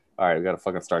All right, we got to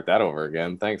fucking start that over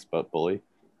again. Thanks, Butt Bully.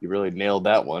 You really nailed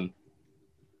that one.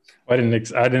 I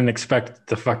didn't expect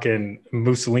the fucking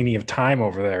Mussolini of time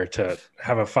over there to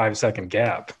have a 5-second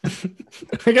gap.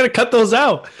 I gotta cut those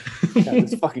out. God,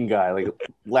 this fucking guy. Like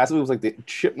last week was like the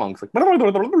chipmunks. Like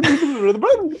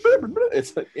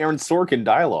it's like Aaron Sorkin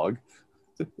dialogue.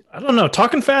 I don't know.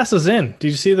 Talking fast is in. Did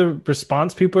you see the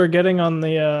response people are getting on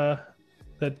the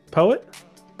that poet?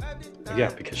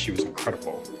 Yeah, because she was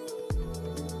incredible.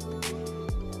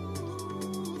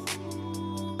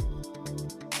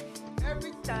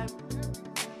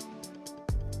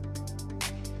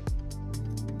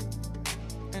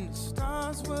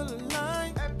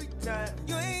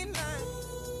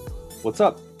 What's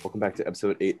up? Welcome back to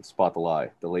episode 8 of Spot the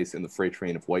Lie, the latest in the freight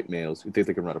train of white males who think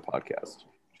they can run a podcast.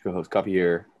 Co-host Cuppy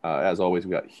here. As always,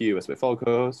 we got Hugh as my fellow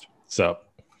co-host. What's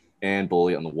up? And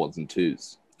Bully on the ones and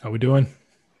twos. How we doing?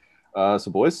 So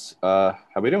boys, how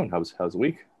we doing? How's the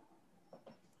week?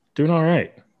 Doing all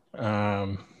right.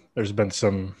 There's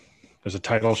a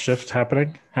title shift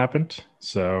happened.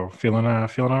 So feeling all right.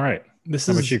 How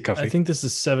about you, Cuffy? I think this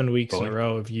is 7 weeks in a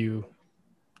row of you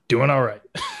doing all right.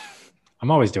 I'm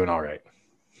always doing all right.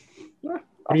 What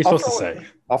are you supposed to say?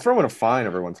 I'll throw in a fine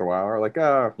every once in a while, or like,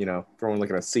 throw in like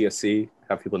a CSC.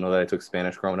 Have people know that I took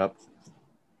Spanish growing up. I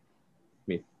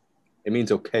mean, it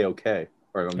means okay, or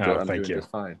I'm doing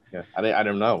just fine. Yeah, I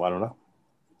don't know. I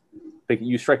think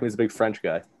you strike me as a big French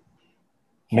guy.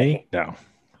 Me? No,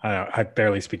 I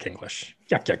barely speak English.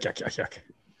 Yuck.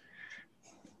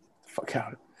 Fuck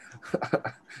out.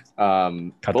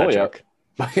 Cut that joke.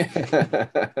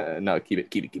 No, keep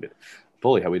it.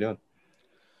 Bully, how we doing?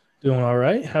 Doing all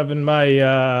right. Having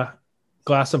my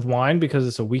glass of wine because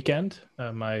it's a weekend.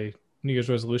 My New Year's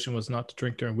resolution was not to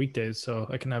drink during weekdays, so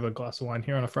I can have a glass of wine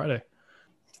here on a Friday.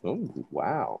 Oh,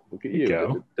 wow. Look at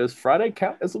you. Does Friday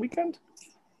count as a weekend?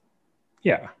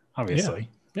 Yeah, obviously.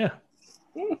 Yeah.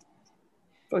 I feel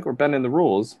like we're bending the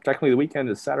rules. Technically, the weekend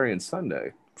is Saturday and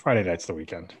Sunday. Friday night's the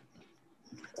weekend.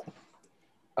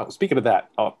 Oh, speaking of that,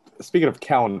 speaking of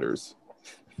calendars,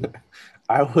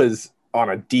 I was on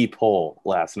a deep hole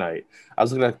last night. I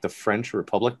was looking at the French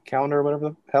Republic calendar, or whatever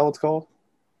the hell it's called,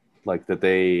 like that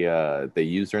they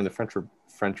used during the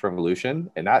French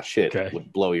Revolution, and that shit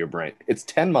would blow your brain. It's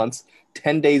 10 months,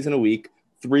 10 days in a week,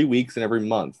 3 weeks in every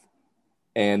month,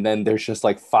 and then there's just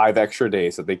like 5 extra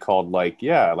days that they called like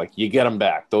you get them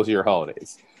back. Those are your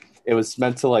holidays. It was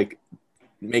meant to like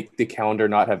make the calendar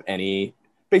not have any.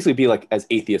 Basically be like as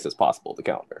atheist as possible, the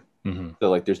calendar. Mm-hmm. So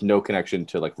like there's no connection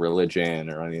to like religion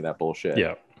or any of that bullshit.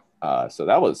 Yeah. So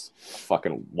that was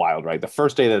fucking wild, right? The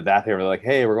first day that they were like,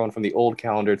 hey, we're going from the old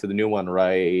calendar to the new one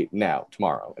right now,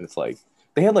 tomorrow. And it's like,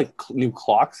 they had like new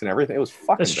clocks and everything. It was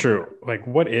fucking. That's true. Like,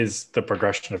 what is the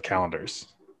progression of calendars?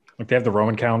 Like they have the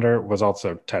Roman calendar was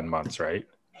also 10 months, right?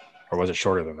 Or was it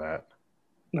shorter than that?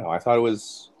 No, I thought it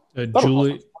was. I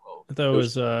thought it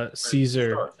was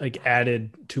Caesar like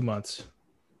added 2 months.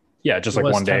 Yeah, just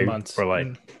like one day for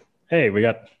like, hey,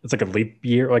 it's like a leap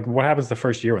year. Like, what happens the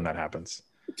first year when that happens?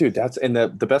 Dude,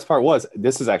 the best part was,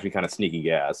 this is actually kind of sneaky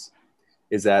gas,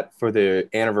 is that for the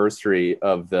anniversary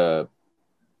of the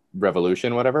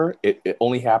revolution, whatever, it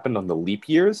only happened on the leap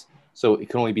years, so it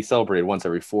can only be celebrated once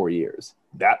every 4 years.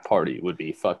 That party would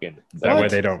be fucking. That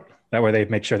way they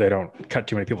make sure they don't cut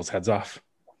too many people's heads off.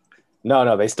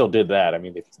 No, they still did that. I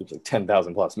mean, it was like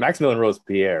 10,000 plus. Maximilian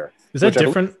Robespierre. Is that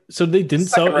different? So they didn't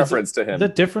celebrate reference to him. Is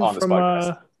that different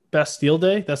from Bastille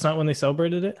Day? That's not when they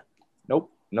celebrated it?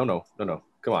 Nope. No.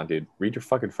 Come on, dude. Read your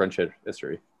fucking French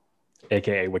history.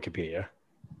 AKA Wikipedia.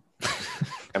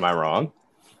 Am I wrong?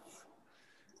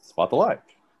 Spot the lie.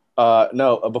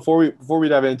 No, before we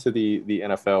dive into the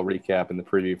NFL recap and the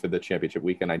preview for the championship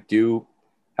weekend, I do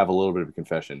have a little bit of a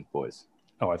confession, boys.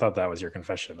 Oh, I thought that was your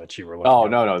confession that you were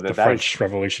looking at the French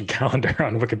Revolution calendar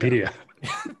on Wikipedia.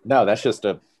 No, that's just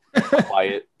a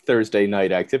quiet Thursday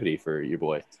night activity for you,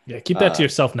 boy. Yeah, keep that to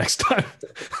yourself next time.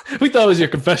 We thought it was your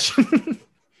confession.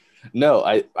 No,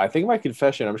 I think my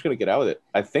confession, I'm just going to get out with it.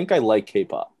 I think I like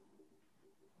K-pop.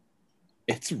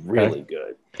 It's really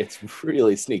good. It's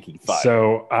really sneaky fire.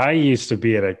 So I used to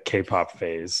be in a K-pop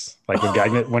phase. Like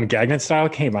when Gangnam Style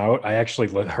came out, I actually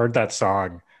heard that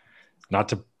song, not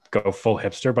to go full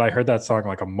hipster, but I heard that song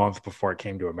like a month before it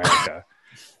came to America.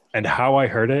 And how I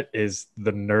heard it is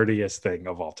the nerdiest thing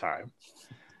of all time.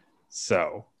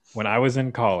 So when I was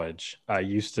in college, I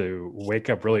used to wake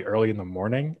up really early in the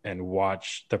morning and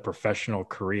watch the professional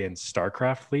Korean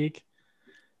StarCraft League.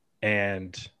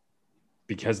 And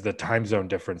because of the time zone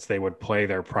difference, they would play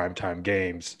their primetime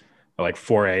games at like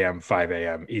 4 a.m., 5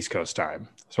 a.m. East Coast time.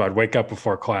 So I'd wake up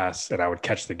before class and I would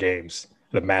catch the games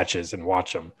the matches and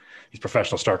watch them. These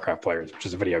professional StarCraft players, which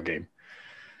is a video game.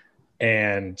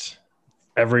 And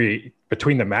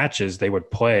between the matches, they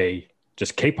would play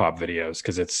just K-pop videos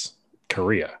because it's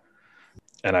Korea.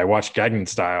 And I watched Gangnam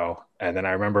Style, and then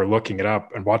I remember looking it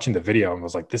up and watching the video and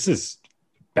was like, this is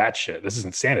batshit. This is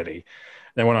insanity.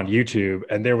 And I went on YouTube,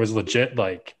 and there was legit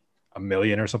like 1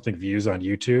 million or something views on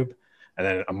YouTube. And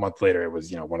then a month later, it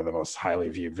was, one of the most highly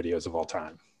viewed videos of all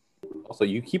time. Also,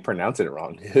 you keep pronouncing it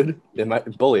wrong, dude. Am I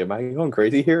going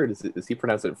crazy here? Or is he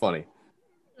pronouncing it funny?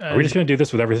 Are we just going to do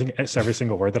this with every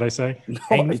single word that I say? No,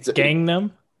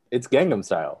 Gangnam? It's Gangnam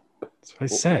Style. That's what I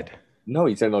said. No,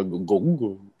 he said like,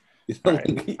 go.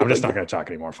 Right. I'm just not going to talk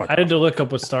anymore. Fuck I had to look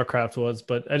up what StarCraft was,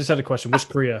 but I just had a question. Which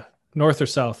Korea? North or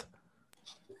South?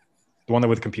 The one that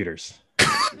with computers.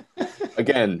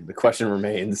 Again, the question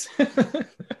remains.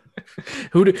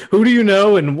 Who do you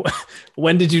know, and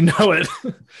when did you know it?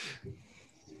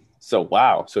 So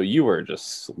wow, so you were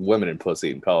just swimming in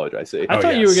pussy in college, I see. I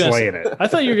thought you were gonna slaying say, it. I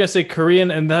thought you were gonna say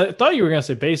Korean, and I thought you were gonna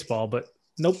say baseball, but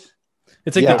nope.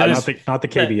 It's like Yeah, the Dennis, Not the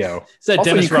KBO. it's that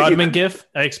Also, Dennis you could- Rodman gif.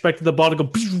 I expected the ball to go,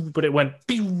 pew, but it went.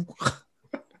 Pew.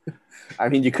 I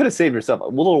mean, you could have saved yourself. A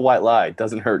little white lie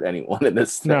doesn't hurt anyone in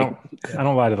this thing. No, I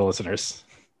don't lie to the listeners.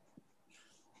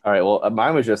 All right, well,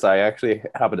 mine was just I actually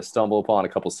happened to stumble upon a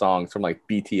couple songs from like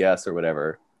BTS or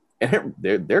whatever, and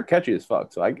they're catchy as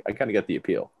fuck. So I kind of get the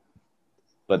appeal.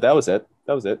 But that was it.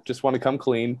 Just want to come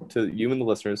clean to you and the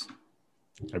listeners.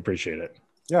 I appreciate it.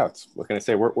 Yeah, what can I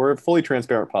say? We're a fully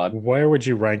transparent pod. Where would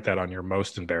you rank that on your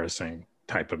most embarrassing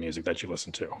type of music that you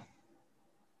listen to?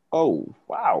 Oh,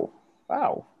 wow.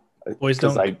 Boys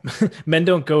 'Cause don't. Men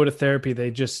don't go to therapy. They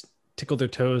just tickle their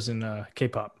toes in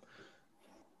K-pop.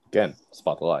 Again,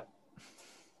 spot the lie.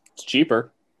 It's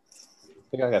cheaper.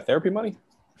 Think I got therapy money?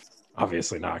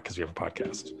 Obviously not, because we have a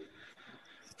podcast.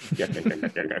 Yeah.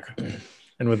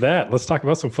 And with that, let's talk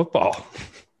about some football.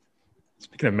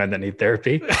 Speaking of men that need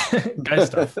therapy. Guy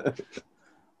stuff.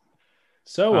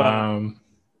 So,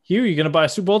 Hugh, you gonna buy a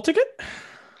Super Bowl ticket?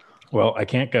 Well, I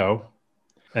can't go.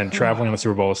 And traveling on the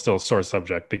Super Bowl is still a sore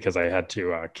subject because I had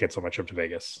to cancel my trip to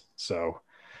Vegas. So,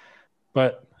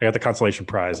 but I got the consolation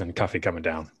prize and Cuffy coming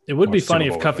down. It would be Super funny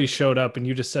Bowl if with Cuffy me. showed up and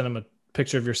you just sent him a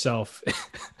picture of yourself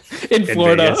in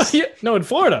Florida. Vegas? Yeah, no, in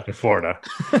Florida. In Florida.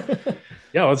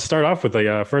 Yeah, let's start off with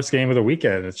the first game of the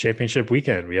weekend. It's championship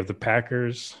weekend. We have the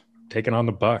Packers taking on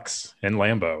the Bucks in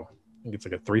Lambeau. I think it's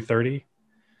like a 3:30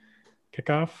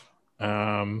 kickoff.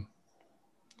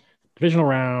 Divisional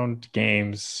round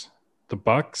games. The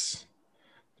Bucks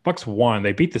won.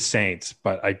 They beat the Saints,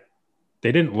 but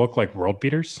they didn't look like world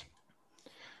beaters.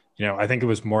 I think it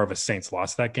was more of a Saints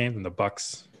lost that game than the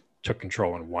Bucks took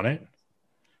control and won it,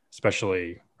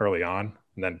 especially early on.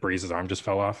 And then Breeze's arm just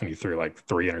fell off and he threw like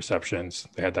 3 interceptions.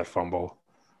 They had that fumble.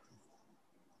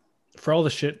 For all the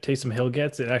shit Taysom Hill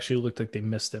gets, it actually looked like they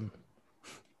missed him,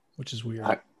 which is weird.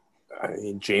 I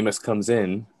mean, Jameis comes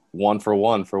in 1 for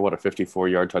 1 for what, a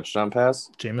 54-yard touchdown pass?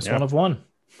 Jameis Yeah. 1 of 1.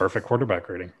 Perfect quarterback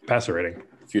rating, passer rating.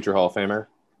 Future Hall of Famer.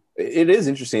 It is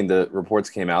interesting. The reports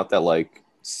came out that like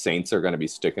Saints are going to be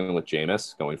sticking with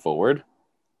Jameis going forward,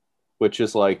 which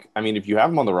is like, I mean, if you have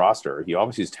him on the roster, he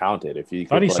obviously is talented. If you I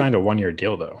thought he could, signed a 1-year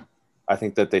deal though. I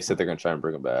think that they said they're going to try and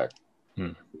bring him back.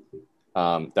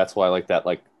 That's why like that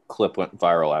like clip went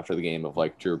viral after the game of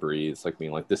like Drew Brees like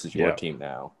being like, "This is your Yeah. team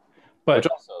now." But Which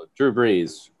also, Drew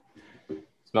Brees,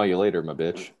 smell you later, my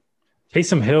bitch.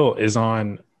 Taysom Hill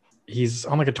he's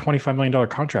on like a $25 million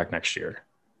contract next year.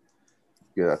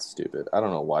 Yeah, that's stupid. I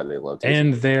don't know why they love Taysom.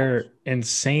 And they're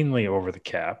insanely over the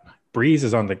cap. Breeze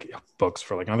is on the books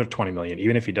for like another $20 million,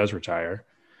 even if he does retire.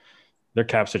 Their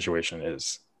cap situation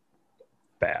is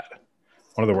bad.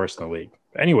 One of the worst in the league.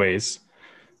 Anyways,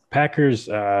 Packers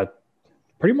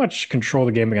pretty much control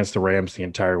the game against the Rams the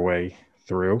entire way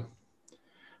through.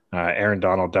 Aaron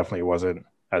Donald definitely wasn't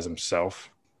as himself.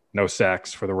 No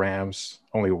sacks for the Rams.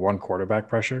 Only 1 quarterback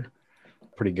pressure.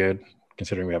 Pretty good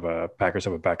considering Packers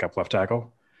have a backup left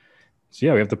tackle. So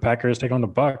yeah, we have the Packers take on the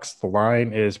Bucks. The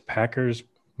line is Packers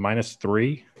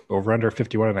 -3, over under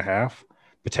 51.5.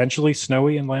 Potentially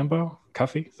snowy in Lambeau.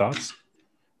 Cuffy, thoughts?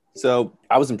 So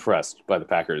I was impressed by the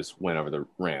Packers win over the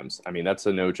Rams. I mean, that's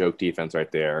a no-joke defense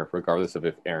right there, regardless of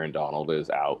if Aaron Donald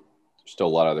is out. There's still a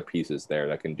lot of other pieces there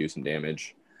that can do some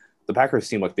damage. The Packers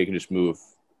seem like they can just move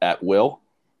at will.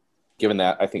 Given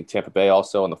that, I think Tampa Bay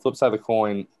also, on the flip side of the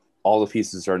coin, all the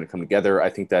pieces are starting to come together. I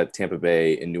think that Tampa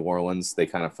Bay and New Orleans, they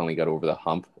kind of finally got over the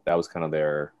hump. That was kind of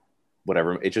their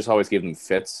whatever. It just always gave them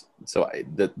fits. So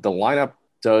the lineup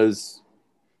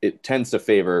tends to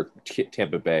favor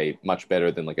Tampa Bay much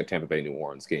better than like a Tampa Bay New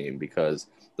Orleans game because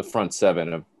the front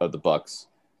seven of the Bucks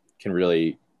can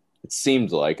really it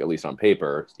seemed like, at least on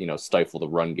paper, stifle the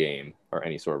run game or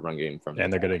any sort of run game from.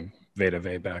 And they're getting Vita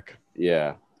Vea back.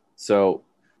 Yeah. So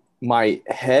my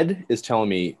head is telling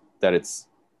me that it's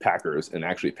Packers, and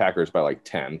actually Packers by like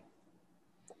 10.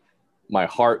 My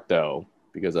heart, though,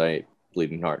 because I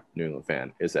bleeding heart New England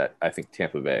fan, is that I think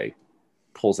Tampa Bay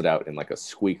pulls it out in like a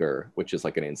squeaker, which is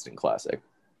like an instant classic.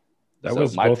 That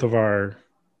was both of our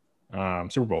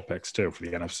Super Bowl picks too for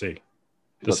the NFC.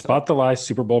 The Spot the Lie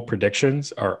Super Bowl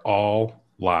predictions are all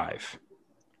live.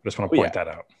 I just want to point that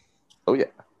out. Oh yeah,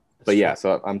 but yeah,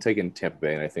 so I'm taking Tampa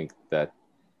Bay, and I think that,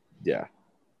 yeah.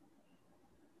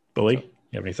 Billy,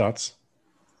 you have any thoughts?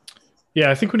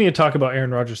 Yeah, I think we need to talk about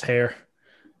Aaron Rodgers' hair.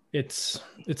 It's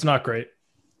not great.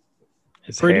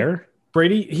 His hair?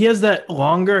 Brady, he has that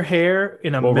longer hair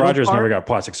in a middle Rodgers part. never got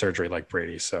plastic surgery like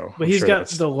Brady, so but he's got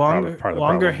the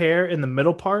longer hair in the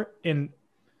middle part, and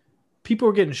people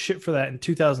were getting shit for that in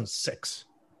 2006.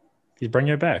 He's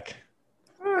bringing it back.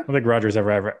 I don't think Rodgers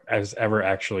has ever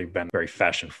actually been very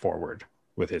fashion forward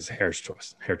with his hair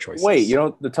choices. Wait,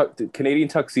 the Canadian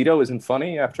tuxedo isn't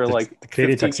funny after the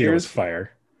Canadian tuxedo was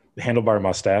fire. The handlebar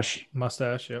mustache.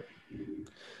 Yep.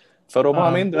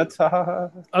 Photobombing. That's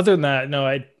other than that, no,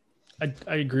 I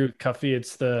agree with Cuffy.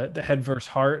 It's the head versus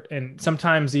heart, and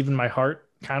sometimes even my heart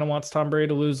kind of wants Tom Brady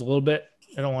to lose a little bit.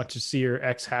 I don't want to see your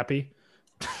ex happy,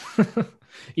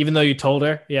 even though you told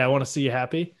her, "Yeah, I want to see you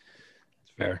happy."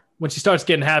 It's fair. When she starts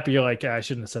getting happy, you're like, I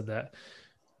shouldn't have said that.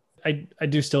 I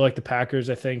do still like the Packers.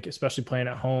 I think, especially playing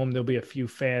at home, there'll be a few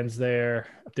fans there.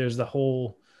 There's the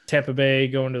whole Tampa Bay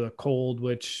going to the cold,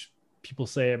 which people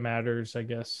say it matters, I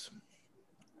guess.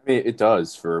 I mean, it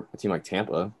does for a team like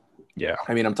Tampa. Yeah.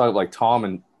 I mean, I'm talking like Tom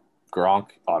and Gronk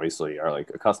obviously are like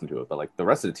accustomed to it, but like the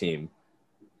rest of the team,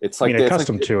 it's like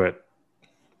accustomed to it.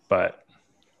 But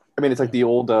I mean, it's like the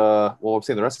old. I'm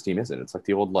saying the rest of the team isn't. It's like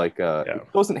the old It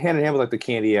goes hand in hand with like the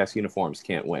candy ass uniforms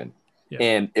can't win. Yeah.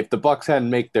 And if the Bucs hadn't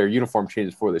make their uniform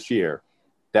changes for this year,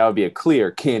 that would be a clear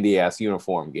candy ass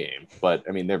uniform game. But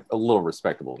I mean, they're a little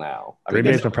respectable now. Green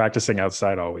Bay's been practicing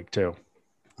outside all week too.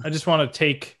 I just want to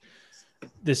take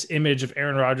this image of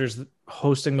Aaron Rodgers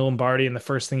hosting the Lombardi, and the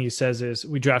first thing he says is,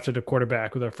 "We drafted a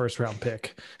quarterback with our first round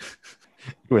pick."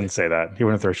 He wouldn't say that. He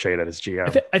wouldn't throw shade at his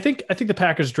GM. I think the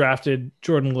Packers drafted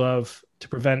Jordan Love to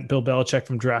prevent Bill Belichick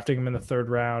from drafting him in the third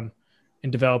round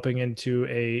and developing into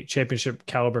a championship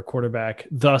caliber quarterback,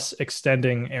 thus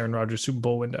extending Aaron Rodgers' Super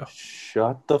Bowl window.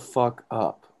 Shut the fuck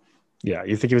up. Yeah,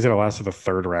 you think he was going to last to the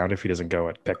third round if he doesn't go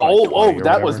at pick?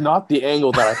 That was not the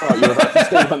angle that I thought you were about to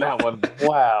say on that one.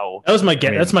 Wow, that was my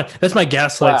that's my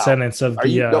gaslight sentence of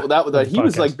he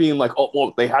was like being like,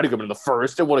 they had to give him in the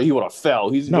first, and he would have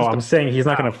fell. I'm saying he's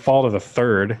not going to fall to the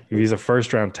third. He's a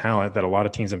first round talent that a lot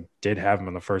of teams did have him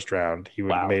in the first round. He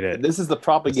would have made it. This is the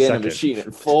propaganda machine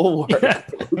in full work. Yeah.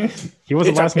 He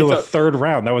wasn't lasting until the third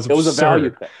round. That was absurd. It was a value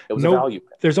pick. It was a value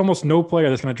pick. There's almost no player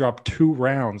that's going to drop 2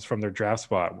 rounds from their draft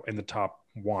spot in the top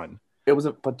 1.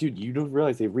 But dude, you don't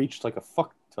realize they reached like a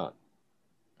fuck ton.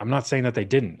 I'm not saying that they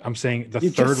didn't. I'm saying the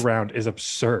third round is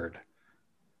absurd.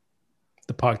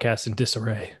 The podcast in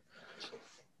disarray.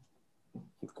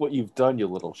 Look what you've done, you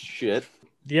little shit.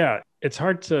 Yeah, it's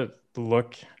hard to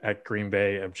look at Green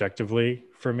Bay objectively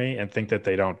for me and think that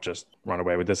they don't just run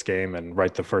away with this game and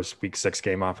write the first week 6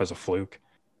 game off as a fluke.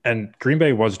 And Green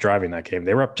Bay was driving that game.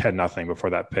 They were up 10-0 before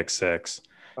that pick 6.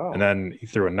 Oh. And then he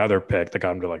threw another pick that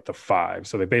got him to like the 5.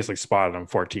 So they basically spotted him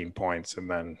 14 points and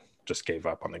then just gave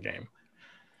up on the game.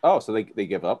 Oh, so they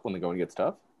give up when the going gets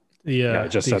tough? Yeah, I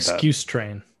just said excuse that.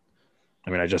 Train. I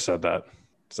mean, I just said that.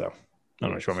 So I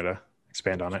don't know if you want me to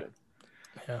expand on it.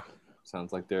 Yeah.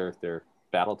 Sounds like they're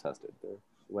battle tested.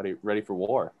 They're ready for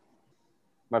war.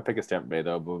 My pick is Tampa Bay,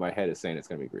 though, but my head is saying it's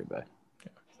going to be Green Bay.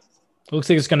 Yeah. It looks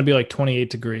like it's going to be like 28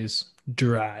 degrees,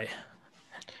 dry.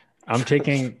 I'm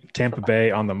taking Tampa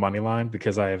Bay on the money line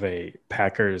because I have a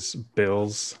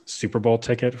Packers-Bills Super Bowl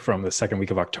ticket from the second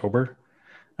week of October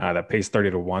that pays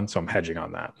 30-1, so I'm hedging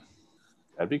on that.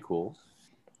 That'd be cool.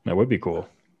 That would be cool.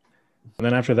 And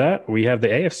then after that, we have the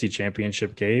AFC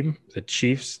Championship game, the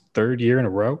Chiefs' 3rd year in a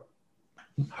row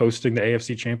hosting the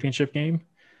AFC Championship game,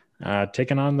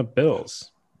 taking on the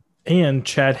Bills. And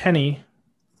Chad Henne,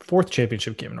 4th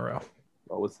championship game in a row.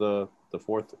 What was the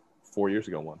 4th 4 years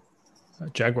ago one?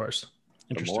 Jaguars.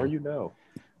 Interesting. The more you know.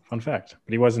 Fun fact.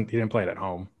 But he didn't play it at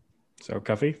home. So,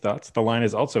 Cuffy, thoughts? The line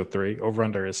is also 3.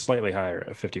 Over-under is slightly higher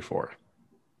at 54.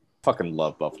 Fucking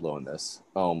love Buffalo in this.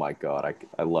 Oh, my God.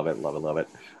 I love it, love it, love it.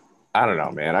 I don't know,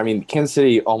 man. I mean, Kansas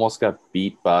City almost got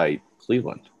beat by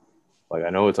Cleveland. Like, I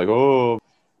know it's like,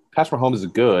 Patrick Mahomes is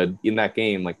good. In that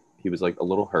game, like, he was, like, a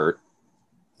little hurt.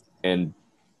 And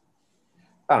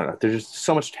I don't know. There's just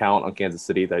so much talent on Kansas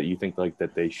City that you think like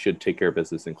that they should take care of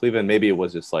business in Cleveland. Maybe it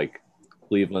was just like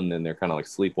Cleveland and they're kind of like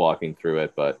sleepwalking through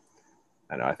it. But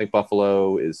I don't know. I think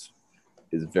Buffalo is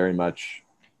very much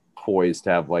poised to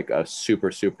have like a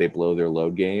super they blow their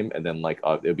load game, and then like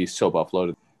it would be so Buffalo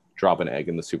to drop an egg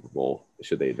in the Super Bowl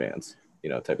should they advance,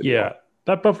 type of Yeah, deal.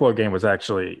 that Buffalo game was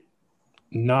actually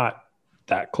not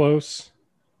that close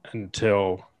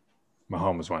until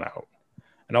Mahomes went out.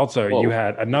 And also Whoa. you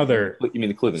had another. You mean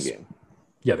the Cleveland game?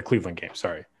 Yeah, the Cleveland game,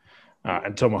 sorry.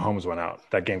 Until Mahomes went out,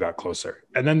 that game got closer.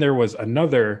 And then there was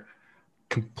another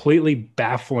completely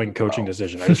baffling coaching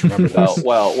decision. I just remember this.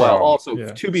 Also,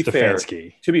 yeah. to be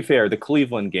fair, the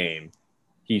Cleveland game,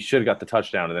 he should have got the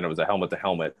touchdown, and then it was a helmet to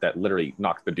helmet that literally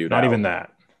knocked the dude out. Not even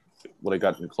that. Would have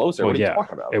gotten closer. Well, what are you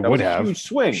talking about? It that would was have. A huge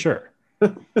swing. Sure.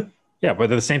 Yeah, but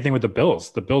the same thing with the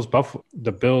Bills.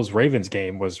 The Bills Ravens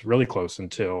game was really close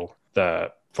until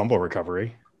the fumble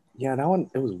recovery. Yeah, that one,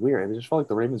 it was weird. I just felt like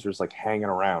the Ravens were just like hanging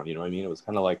around. You know what I mean? It was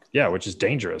kind of like. Yeah, which is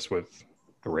dangerous with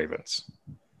the Ravens.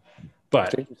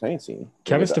 But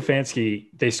Kevin Stefanski,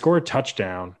 they score a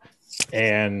touchdown,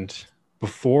 and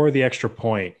before the extra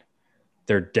point,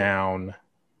 they're down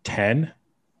 10,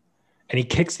 and he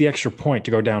kicks the extra point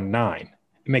to go down 9.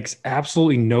 It makes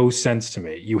absolutely no sense to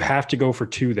me. You have to go for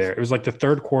 2 there. It was like the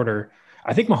third quarter.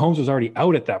 I think Mahomes was already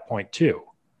out at that point too.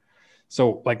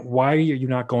 So, like, why are you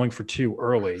not going for 2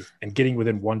 early and getting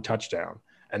within 1 touchdown?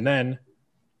 And then,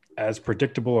 as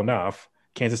predictable enough,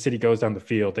 Kansas City goes down the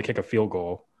field, they kick a field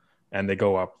goal, and they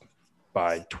go up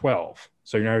by 12.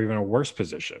 So you're not even in a worse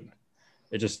position.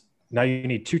 Now you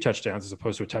need 2 touchdowns as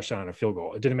opposed to a touchdown and a field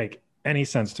goal. It didn't make any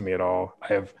sense to me at all.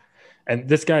 And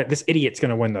this idiot's going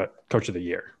to win the Coach of the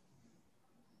Year.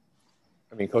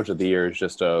 I mean, Coach of the Year is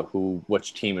just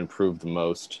which team improved the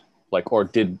most, like, or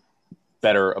did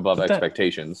better above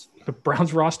expectations. The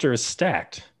Browns roster is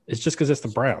stacked. It's just because it's the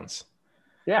Browns.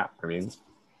 Yeah, I mean,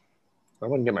 I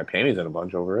wouldn't get my panties in a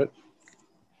bunch over it.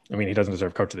 I mean, he doesn't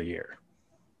deserve Coach of the Year.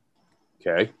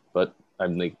 Okay, but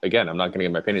I'm not going to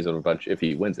get my panties in a bunch if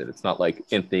he wins it. It's not like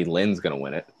Anthony Lynn's going to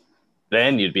win it.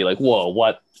 Then you'd be like, whoa,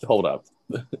 what? Hold up.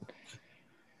 I'm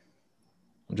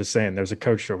just saying, there's a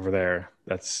coach over there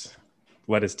that's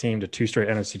led his team to 2 straight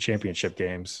NFC Championship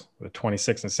games with a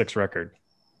 26-6 record.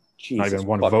 Jesus, not even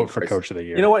 1 vote for Coach of the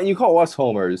Year. You know what? You call us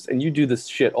homers, and you do this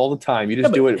shit all the time. You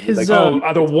just do it.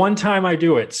 The one time I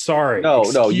do it. Sorry. No,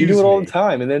 you do it all the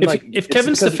time. And then, if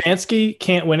Kevin Stefanski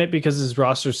can't win it because his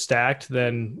roster's stacked,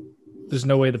 then there's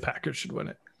no way the Packers should win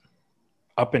it.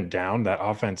 Up and down, that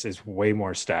offense is way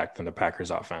more stacked than the Packers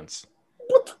offense.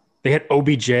 What? They had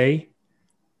OBJ.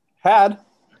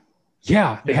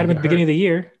 Yeah, they had him at the beginning of the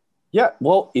year. Yeah,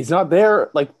 well, he's not there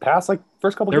past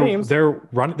first couple games. They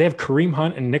have Kareem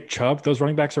Hunt and Nick Chubb. Those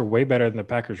running backs are way better than the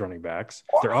Packers running backs.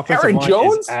 Their offensive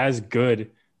line is as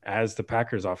good as the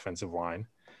Packers offensive line.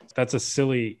 That's a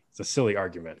silly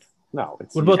argument. No,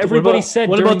 it's what about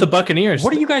the Buccaneers?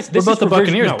 What are you guys? What about the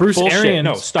Buccaneers? Bruce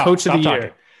Arians, Coach of the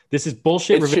Year. This is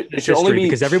bullshit history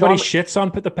because everybody shits on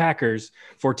the Packers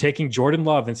for taking Jordan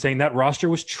Love and saying that roster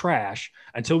was trash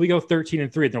until we go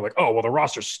 13-3. And they're like, oh, well, the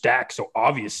roster's stacked, so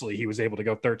obviously he was able to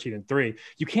go 13-3.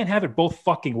 You can't have it both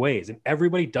fucking ways. And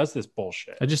everybody does this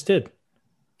bullshit. I just did.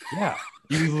 Yeah.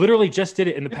 You literally just did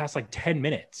it in the past 10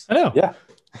 minutes. I know. Yeah.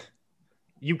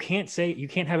 You can't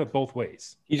have it both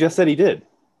ways. He just said he did.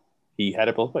 He had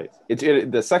it both ways.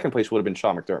 The second place would have been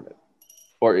Sean McDermott.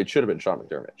 Or it should have been Sean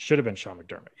McDermott. Should have been Sean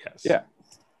McDermott, yes. Yeah.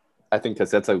 I think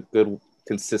because that's a good,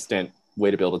 consistent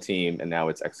way to build a team, and now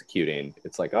it's executing.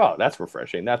 It's like, oh, that's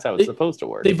refreshing. That's how it's supposed to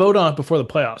work. They vote on it before the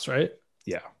playoffs, right?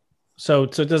 Yeah. So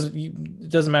it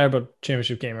doesn't matter about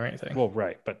championship game or anything. Well,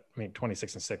 right. But,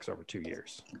 26-6 over 2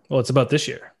 years. Well, it's about this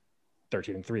year.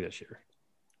 13-3 this year.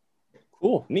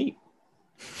 Cool. Neat.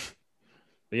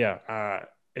 But yeah.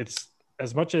 It's...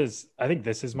 As much as I think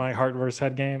this is my heart versus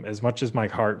head game, as much as my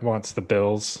heart wants the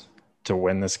Bills to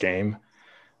win this game,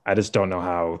 I just don't know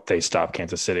how they stop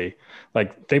Kansas City.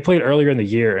 They played earlier in the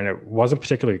year and it wasn't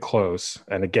particularly close.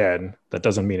 And again, that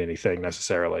doesn't mean anything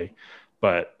necessarily.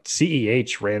 But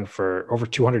CEH ran for over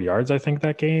 200 yards, I think,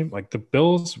 that game. The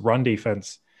Bills' run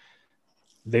defense,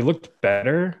 they looked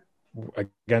better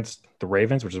against the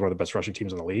Ravens, which is one of the best rushing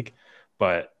teams in the league.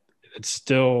 But it's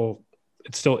still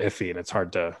iffy, and it's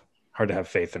hard to have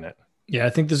faith in it. Yeah, I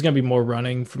think there's going to be more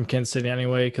running from Kansas City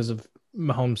anyway because of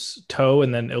Mahomes' toe,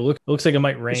 and then it looks like it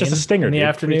might rain. It's just a stinger in the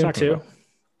afternoon too.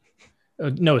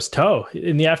 No, it's toe.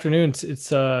 In the afternoon, it's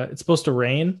supposed to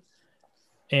rain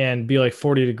and be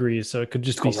 40 degrees, so it could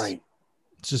just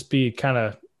be kind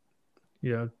of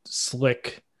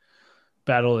slick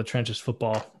battle of the trenches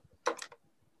football.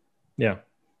 Yeah,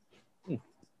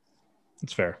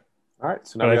 it's fair. All right.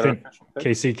 So now But we I got our think official pick.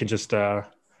 KC can just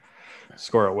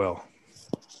score at will.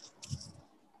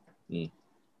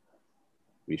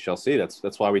 We shall see.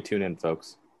 That's why we tune in,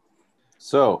 folks.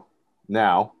 So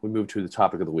now we move to the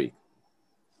topic of the week.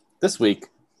 This week,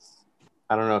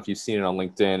 I don't know if you've seen it on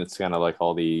LinkedIn. It's kind of like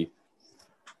all the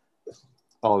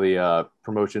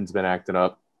promotions been acting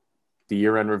up, the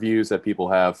year-end reviews that people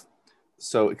have.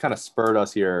 So it kind of spurred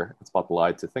us here. It's about the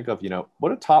lie to think of,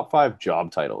 what are top 5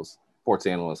 job titles? Sports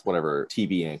analyst, whatever,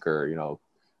 TV anchor,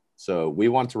 So we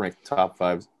want to rank the top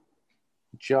 5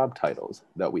 job titles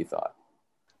that we thought.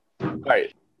 All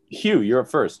right, Hugh, you're up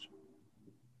first.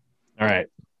 All right.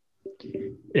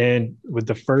 And with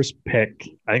the first pick,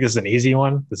 I think this is an easy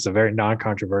one. This is a very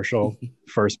non-controversial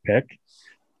first pick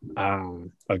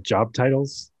of job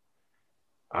titles.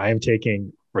 I am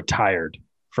taking retired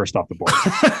first off the board.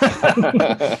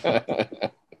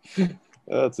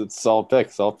 That's a solid pick.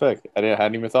 I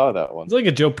hadn't even thought of that one. It's like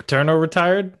a Joe Paterno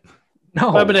retired. No.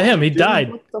 What happened to him? He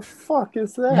died. What the fuck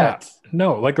is that? Yeah.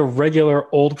 No, like a regular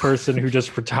old person who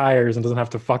just retires and doesn't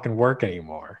have to fucking work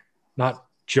anymore. Not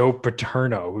Joe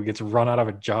Paterno, who gets run out of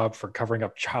a job for covering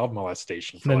up child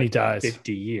molestation for Then like he dies.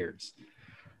 50 years.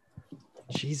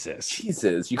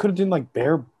 Jesus. You could have done like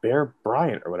Bear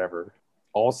Bryant or whatever.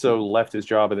 Also left his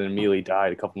job and then immediately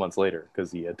died a couple months later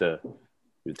because he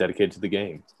was dedicated to the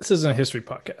game. This isn't a history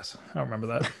podcast. I don't remember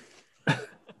that.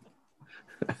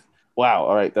 Wow.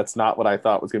 All right. That's not what I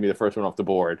thought was going to be the first one off the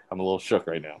board. I'm a little shook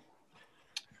right now.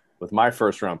 With my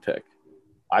first round pick,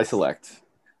 I select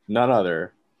none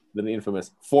other than the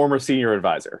infamous former senior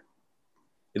advisor.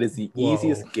 It is the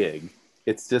easiest gig.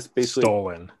 It's just basically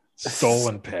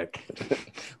stolen pick.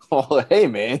 Well, hey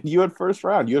man, you had first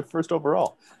round. You had first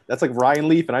overall. That's like Ryan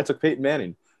Leaf and I took Peyton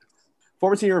Manning.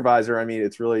 Former senior advisor. I mean,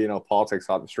 it's really, politics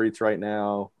hot in the streets right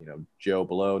now. Joe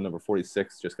Below, number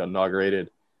 46, just got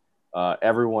inaugurated.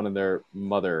 Everyone and their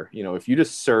mother, if you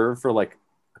just serve for like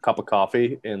a cup of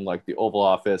coffee in like the Oval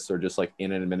Office or just like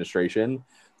in an administration,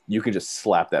 you can just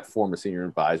slap that former senior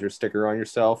advisor sticker on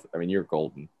yourself. I mean, you're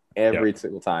golden every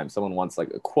single time someone wants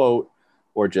like a quote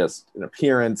or just an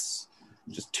appearance,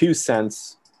 just 2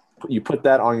 cents. You put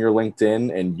that on your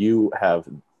LinkedIn and you have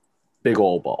big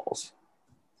old balls.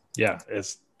 Yeah,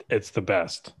 it's the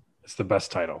best. It's the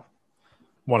best title.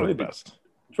 One of the best.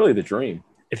 It's really the dream.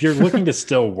 If you're looking to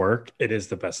still work, it is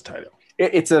the best title.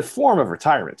 It's a form of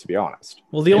retirement, to be honest.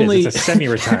 Well, it's a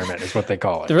semi-retirement is what they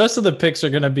call it. The rest of the picks are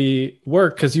going to be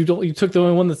work because you took the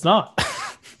only one that's not.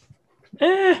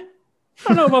 I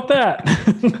don't know about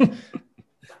that.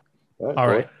 All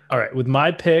right. With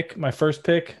my first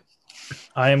pick,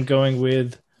 I am going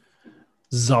with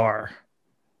Tsar.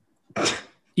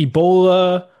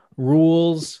 Ebola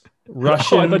rules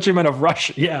Russian. Oh, I thought you meant of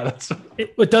Russia. Yeah,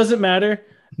 it doesn't matter.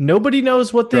 Nobody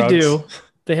knows what they do.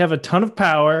 They have a ton of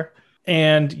power,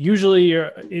 and usually you're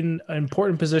in an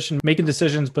important position making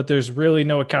decisions, but there's really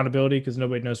no accountability because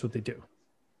nobody knows what they do.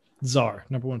 Tsar,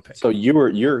 number 1 pick. So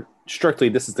you're strictly,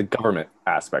 this is the government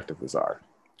aspect of the Tsar.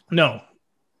 No.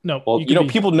 Well,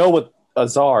 people know what a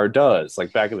Tsar does.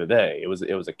 Like back in the day, it was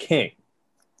a king.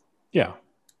 Yeah.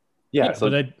 Yeah.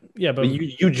 But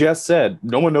you just said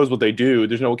no one knows what they do.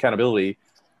 There's no accountability.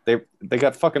 They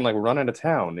got fucking like run out of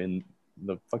town in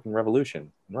the fucking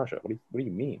revolution in Russia. What do you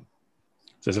mean?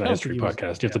 This isn't a history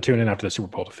podcast. You have to tune in after the Super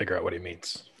Bowl to figure out what he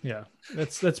means. Yeah,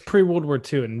 that's pre World War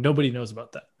II, and nobody knows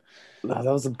about that. No,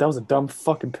 that was a dumb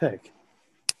fucking pick.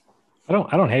 I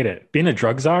don't hate it. Being a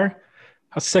drug czar,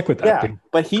 how sick with that? Yeah,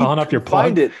 but he calling up your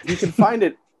plug. He can find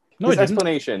it. No, his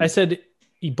explanation. I said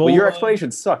Ebola. Well, your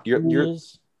explanation sucked. You're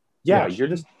Yeah. you're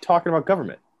just talking about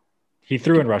government. He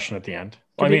threw in Russian at the end.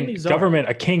 Well, I mean, government.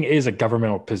 A king is a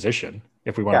governmental position.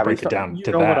 If we want to break it down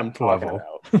to that what I'm talking level,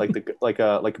 about.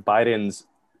 like Biden's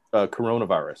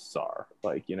coronavirus czar.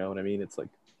 Like, you know what I mean? It's like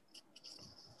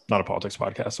not a politics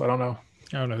podcast, so I don't know.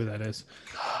 I don't know who that is.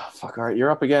 Fuck. All right, you're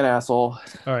up again, asshole.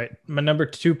 All right, my number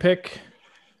 2 pick,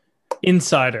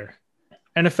 insider,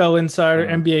 NFL insider,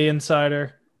 NBA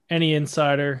insider, any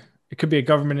insider. It could be a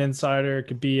government insider. It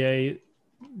could be a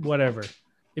whatever.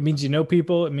 It means you know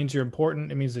people. It means you're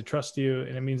important. It means they trust you,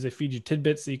 and it means they feed you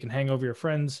tidbits that you can hang over your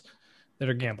friends that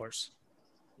are gamblers.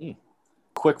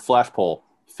 Quick flash poll.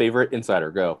 Favorite insider,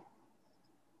 go.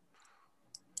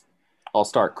 I'll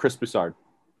start. Chris Broussard.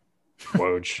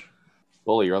 Woj.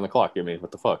 Bully, you're on the clock. I mean,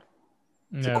 what the fuck?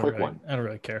 It's a quick one. I don't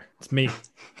really care. It's me.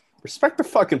 Respect the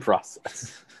fucking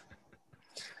process.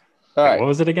 All right. What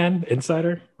was it again?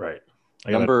 Insider? Right.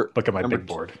 I gotta look at my big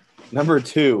board. Number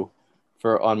 2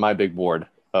 on my big board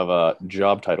of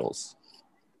job titles.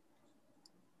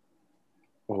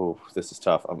 Oh, this is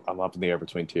tough. I'm up in the air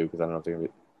between 2 because I don't know if they're going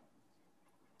to be.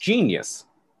 Genius.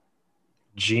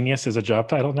 Genius is a job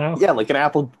title now? Yeah, like an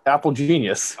Apple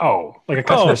genius. Oh, like a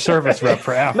customer service rep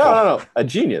for Apple. No. A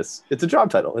genius. It's a job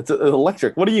title. It's an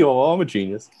electric. What are you? Oh, I'm a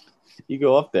genius. You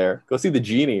go up there, go see the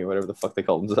genie or whatever the fuck they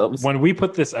call themselves. When we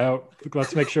put this out,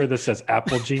 let's make sure this says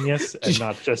Apple Genius and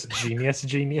not just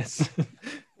Genius.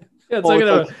 Yeah, it's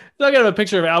not gonna have a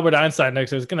picture of Albert Einstein next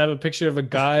to it. It's gonna have a picture of a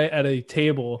guy at a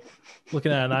table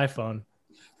looking at an iPhone.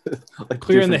 Like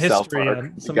Clearing the South history Park.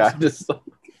 on The guy just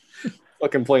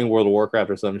fucking playing World of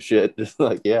Warcraft or some shit. Just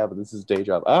like, yeah, but this is day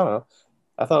job. I don't know.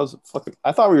 I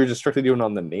thought we were just strictly doing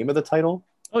on the name of the title.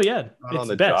 Oh yeah, Not it's on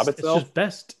the best. job It's itself? just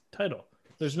best title.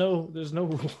 There's no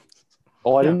rule.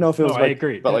 Oh, I didn't know if it was I like,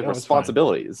 agree. but like That was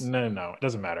responsibilities. No, it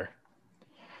doesn't matter.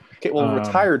 Okay, well,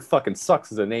 retired fucking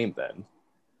sucks as a name then,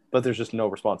 but there's just no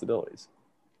responsibilities.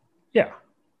 Yeah.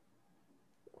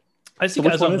 I see So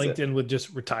which guys one on is it? LinkedIn with just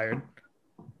retired.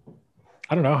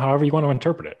 I don't know, however you want to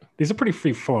interpret it. These are pretty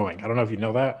free flowing. I don't know if you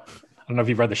know that. I don't know if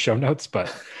you've read the show notes, but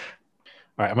all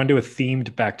right, I'm going to do a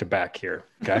themed back to back here.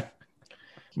 Okay.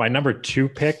 My number 2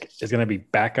 pick is going to be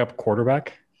backup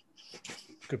quarterback.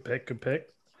 Good pick.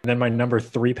 And then my number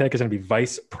 3 pick is going to be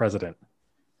vice president.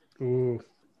 Ooh,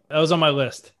 that was on my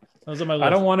list. I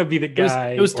don't want to be the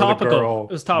guy it was or topical. the girl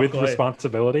It was topical, with hey.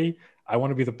 responsibility. I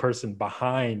want to be the person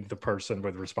behind the person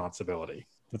with responsibility.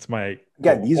 That's my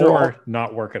Yeah, goal. these are or all-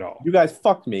 not work at all. You guys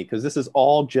fucked me because this is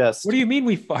all just. What do you mean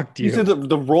we fucked you? These are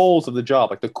the roles of the job,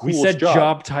 like the We coolest said job.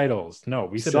 job titles. No,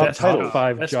 we Said said best top job.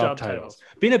 5 Best job job titles.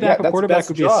 titles. Being a Yeah, backup that's quarterback best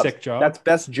would be a job. sick job. That's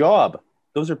best job.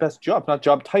 Those are best jobs, not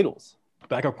job titles.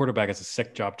 Backup quarterback is a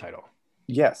sick job title.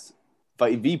 Yes,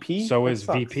 but VP. So That is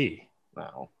sucks. VP.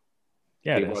 No.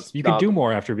 Yeah, Okay, it well, is. it's You can not- do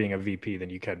more after being a VP than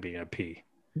you can being a P.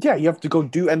 Yeah, you have to go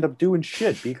end up doing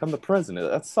shit, become the president.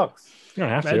 That sucks. You don't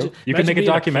have Imagine- to. You can imagine make a being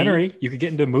a P. documentary. You could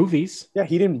get into movies. Yeah,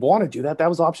 he didn't want to do that. That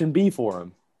was option B for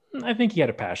him. I think he had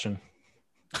a passion.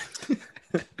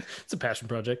 It's a passion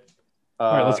project.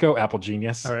 All right, let's go Apple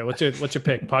Genius. All right, what's your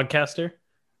pick? Podcaster.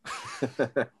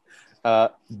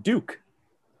 Duke.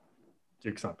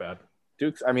 Duke's not bad.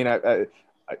 Duke's. I mean, I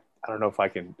don't know if I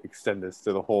can extend this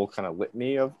to the whole kind of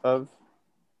litany of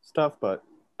stuff, but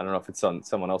I don't know if it's on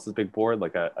someone else's big board,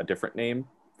 like a different name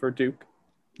for Duke. 'Cause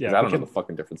Yeah, I we don't know can- the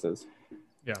fucking differences,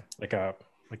 like a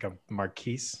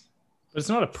marquise. But it's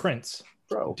not a prince.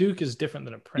 bro. Duke is different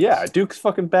than a prince. Yeah, Duke's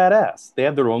fucking badass. They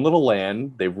have their own little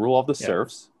land. They rule all the Yeah.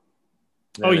 serfs.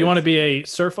 Oh, you want to be a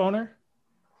surf owner?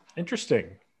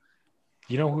 Interesting.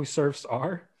 You know who serfs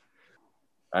are?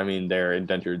 I mean, they're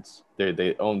indentures. They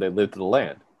live to the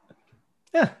land.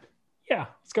 Yeah. Yeah,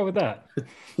 let's go with that.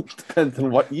 Depends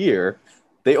on what year.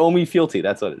 They owe me fealty.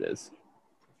 That's what it is.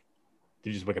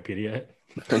 Did you just Wikipedia it?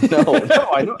 No,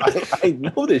 I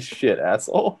know this shit,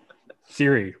 asshole.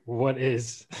 Siri, what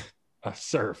is a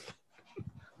surf?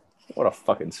 What a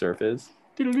fucking surf is.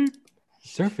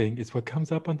 Surfing is what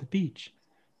comes up on the beach.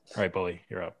 All right, Bully,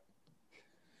 you're up.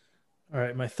 All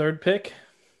right, my third pick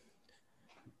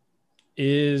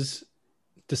is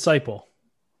disciple.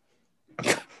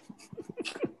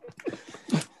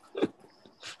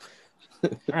 All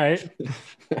right.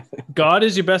 God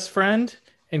is your best friend,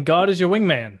 and God is your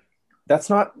wingman. That's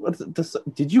not.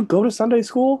 Did you go to Sunday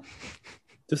school?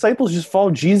 Disciples just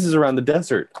follow Jesus around the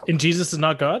desert. And Jesus is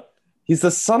not God? He's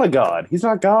the son of God. He's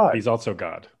not God. He's also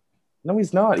God. No,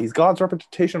 he's not. He's God's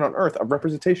representation on earth. A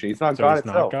representation. He's not So God he's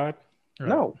itself. not God.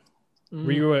 No.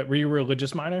 Were you a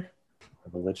religious minor?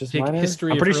 A religious Take minor?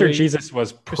 history. I'm of pretty sure early- Jesus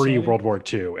was Christianity? pre-World War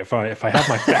II. If I have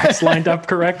my facts lined up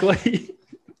correctly.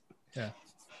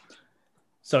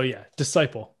 So yeah,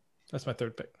 disciple. That's my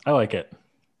third pick. I like it.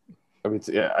 I mean,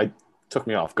 it took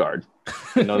me off guard.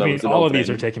 No, I mean, all of these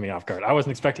are taking me off guard. I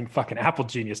wasn't expecting fucking Apple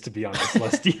Genius to be on this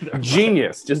list either.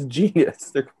 genius. Just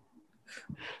genius. They're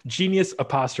Genius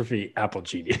apostrophe Apple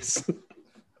Genius.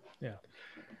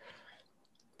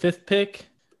 Fifth pick.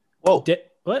 Whoa.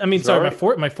 What? I mean, sorry,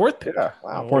 Sorry. my fourth pick. Yeah.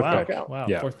 Wow. Oh, Fourth wow. pick. Wow.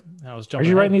 Yeah. Fourth. I was Are jumping.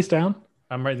 you writing ahead. these down?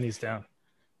 I'm writing these down.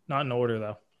 Not in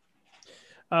order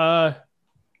though.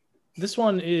 This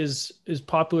one is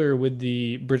popular with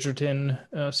the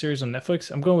Bridgerton series on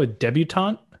Netflix. I'm going with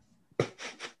Debutante.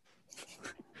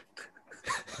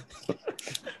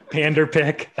 Pander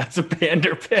pick. That's a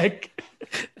pander pick.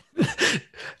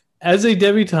 As a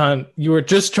debutante, you are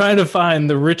just trying to find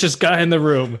the richest guy in the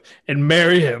room and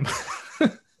marry him.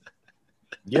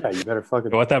 Yeah, you better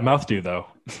fucking What that mouth do though?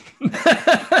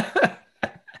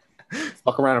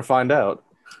 fuck around and find out.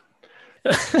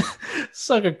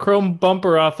 Suck a chrome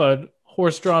bumper off a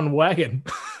horse-drawn wagon.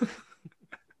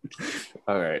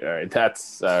 All right.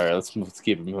 That's all right. Let's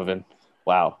keep it moving.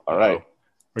 Wow. All right.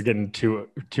 We're getting too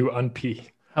unp.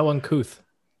 How uncouth.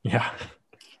 Yeah.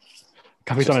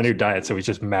 Coffee's on a new diet, so he's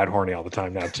just mad horny all the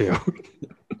time now too.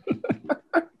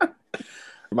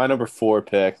 My number 4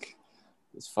 pick.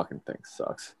 This fucking thing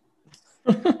sucks.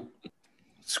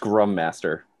 Scrum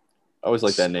Master. I always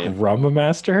like that name. Scrum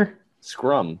Master?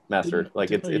 Scrum Master.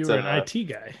 Like it's an IT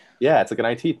guy. Yeah, it's like an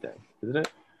IT thing, isn't it?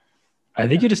 I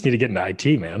think you just need to get into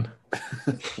IT, man.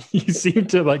 You seem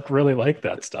to like really like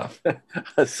that stuff.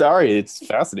 Sorry, it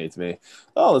fascinates me.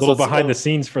 Oh, A little behind the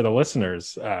scenes for the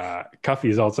listeners. Cuffy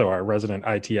is also our resident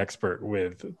IT expert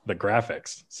with the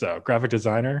graphics. So graphic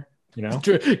designer, you know,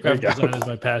 Graphic design is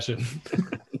my passion.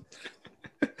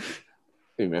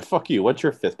 Hey man, fuck you. What's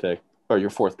your 5th pick or your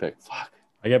 4th pick? Fuck.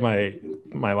 I get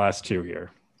my last 2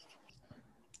 here.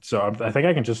 So I think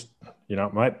I can just,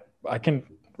 I can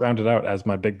round it out as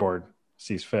my big board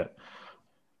sees fit.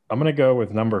 I'm going to go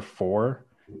with number 4,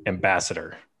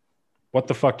 Ambassador. What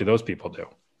the fuck do those people do?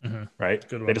 Mm-hmm. Right?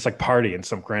 They just like party in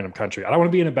some random country. I don't want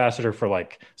to be an ambassador for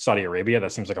like Saudi Arabia.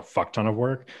 That seems like a fuck ton of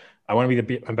work. I want to be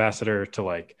the ambassador to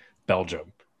like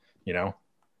Belgium, You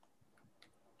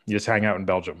just hang out in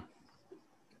Belgium.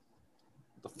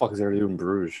 What the fuck is there to do in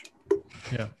Bruges?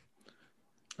 Yeah.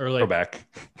 Or like go back.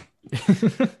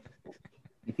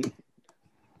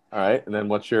 All right. And then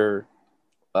what's your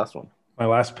last one? My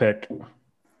last pick,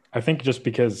 I think just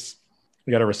because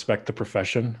we got to respect the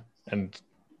profession and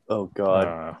oh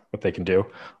god, what they can do.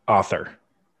 Author.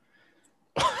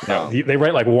 No. They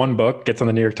write like one book, gets on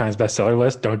the New York Times bestseller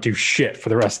list, don't do shit for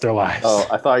the rest of their lives. Oh,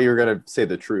 I thought you were going to say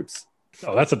the troops.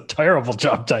 Oh, that's a terrible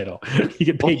job title. You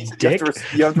get paid dick.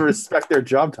 You have to respect their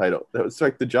job title.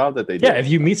 Respect the job that they do. Yeah, if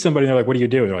you meet somebody and they're like, what do you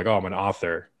do? And they're like, oh, I'm an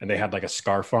author. And they had like a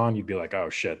scarf on, you'd be like, oh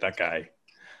shit, that guy.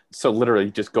 So literally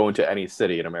just go into any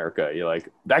city in America. You're like,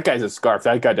 that guy's a scarf.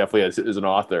 That guy definitely is an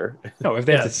author. No, if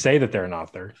they have to say that they're an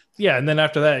author. Yeah, and then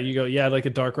after that, you go, yeah, I'd like a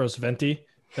dark roast venti.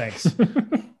 Thanks.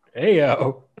 Hey,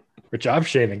 yo. We're job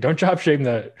shaming. Don't job shame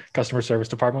the customer service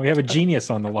department. We have a genius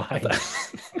on the line.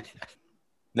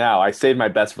 Now, I saved my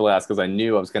best for last because I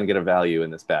knew I was going to get a value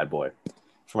in this bad boy.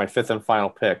 For my 5th and final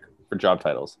pick for job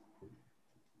titles,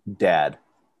 Dad.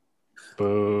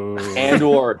 Boo. And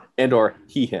or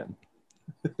he, him.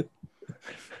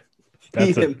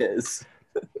 He, him, his.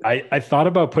 I thought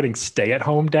about putting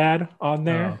stay-at-home dad on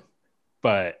there,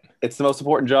 but it's the most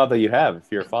important job that you have if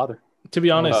you're a father. To be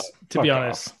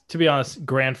honest,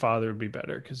 grandfather would be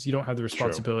better because you don't have the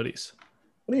responsibilities. True.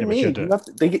 What do you mean?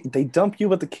 They dump you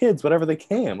with the kids, whatever they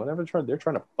can, whatever they're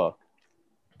trying to fuck.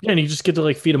 Yeah, and you just get to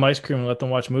like feed them ice cream and let them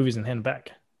watch movies and hand them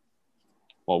back.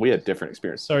 Well, we had different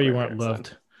experiences. Sorry you weren't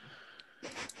loved.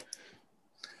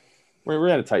 We're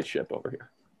in a tight ship over here.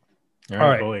 All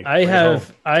right, bully. I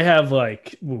have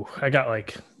like, I got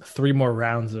like 3 more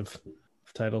rounds of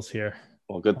titles here.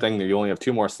 Well, good thing that you only have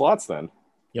 2 more slots then.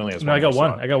 You only have I got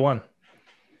one. I got one.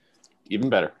 Even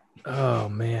better. Oh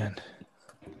man.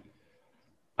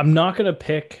 I'm not gonna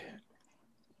pick.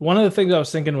 One of the things I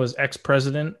was thinking was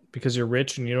ex-president because you're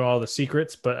rich and you know all the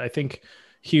secrets, but I think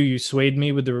Hugh, you swayed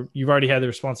me with you've already had the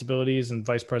responsibilities and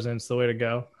vice president's the way to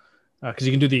go. Because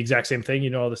you can do the exact same thing, you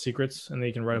know all the secrets, and then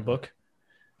you can write a book.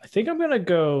 I think I'm gonna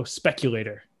go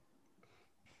speculator.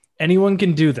 Anyone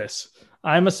can do this.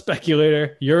 I'm a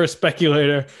speculator. You're a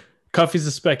speculator. Cuffy's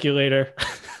a speculator.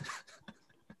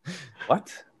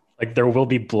 What? Like there will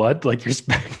be blood? Like you're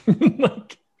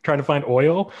like trying to find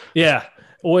oil? Yeah,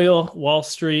 oil. Wall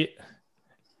Street.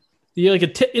 You're like a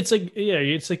tip. It's like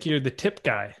you're the tip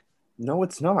guy. No,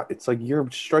 it's not. It's like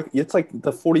it's like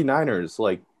the 49ers,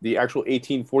 like the actual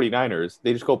 1849ers.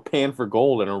 They just go pan for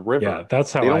gold in a river. Yeah,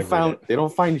 that's how they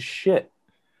don't find shit.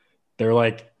 They're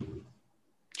like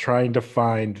trying to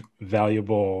find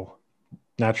valuable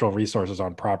natural resources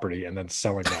on property and then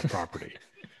selling that property.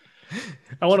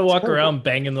 I want to walk around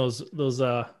banging those.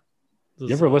 You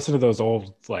ever listen to those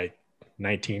old like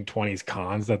 1920s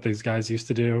cons that these guys used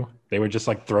to do? They would just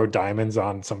like throw diamonds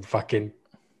on some fucking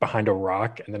behind a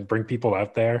rock and then bring people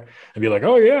out there and be like,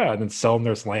 oh yeah, and then sell them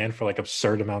their land for like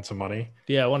absurd amounts of money.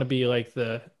 Yeah, I want to be like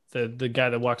the guy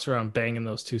that walks around banging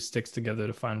those 2 sticks together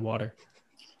to find water.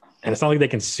 And it's not like they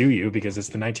can sue you because it's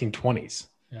the 1920s.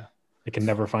 Yeah, they can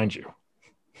never find you.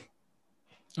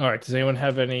 All right, does anyone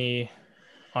have any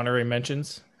honorary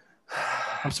mentions?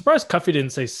 I'm surprised Cuffy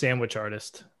didn't say sandwich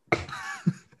artist.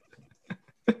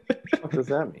 What does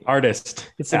that mean?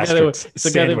 Artist. It's a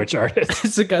sandwich artist.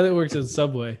 It's a guy that works at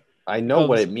Subway. I know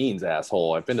what it means,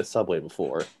 asshole. I've been to Subway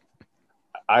before.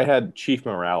 I had chief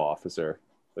morale officer.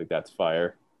 Like that's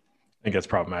fire. I think that's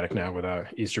problematic now with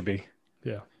Easterby.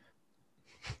 Yeah.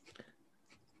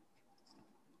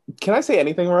 Can I say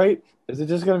anything right? Is it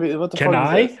just gonna be what the Can fuck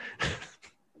I? Is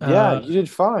yeah, you did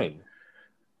fine.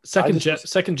 Second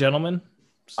gentleman.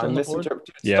 I'm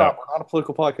misinterpreting. Yeah. Stop. We're not a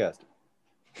political podcast.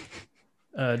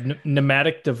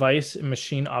 Pneumatic device and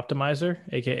machine optimizer,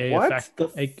 aka What the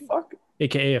fuck?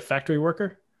 aka a factory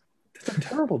worker. That's a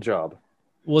terrible job.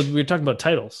 Well, we were talking about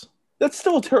titles. That's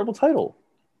still a terrible title.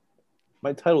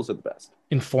 My titles are the best.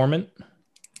 Informant.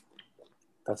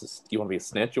 You want to be a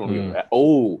snitch? You want to be a rat?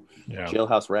 Oh, Yeah.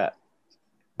 jailhouse rat.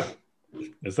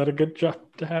 Is that a good job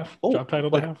to have? Oh, Job title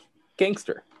like- to have?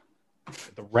 Gangster.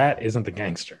 The rat isn't the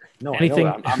gangster. No, Anything-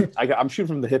 I know that. I'm shooting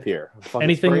from the hip here. I'm fucking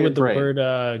Anything spraying with the brain.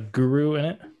 word guru in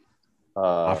it.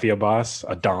 Mafia boss,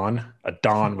 a Don. A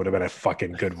Don would have been a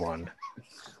fucking good one.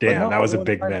 Damn, no, that was a I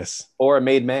big wanna- miss. Or a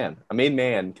made man. A made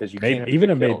man, because you can't Even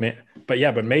a get made killed. man,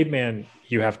 but made man,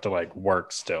 you have to like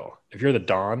work still. If you're the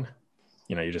Don,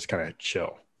 you just kind of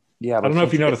chill. Yeah, I don't know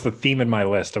if you noticed the theme in my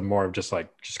list. I'm more of just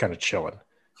kind of chilling.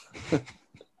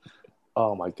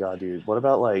 Oh my god, dude. What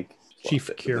about like Chief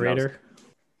curator.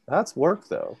 That's work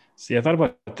though. See, I thought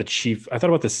about the chief. I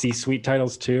thought about the C-suite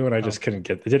titles too, and I just couldn't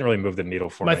get. It didn't really move the needle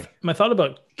for me. My thought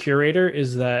about curator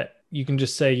is that you can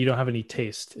just say you don't have any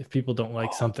taste if people don't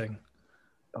like something.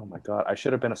 Oh my god, I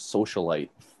should have been a socialite.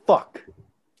 Fuck.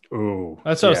 Ooh,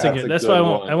 That's what I was Yeah, thinking. that's That's a why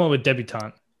good one. I went with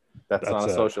debutante. That's not a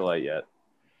That's socialite yet.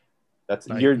 That's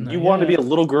Not- you not want to be yet. a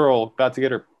little girl about to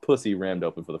get her pussy rammed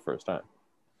open for the first time.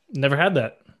 Never had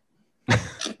that.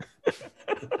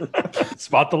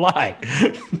 spot the lie.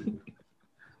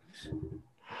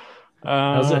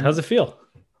 How's it feel?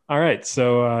 All right,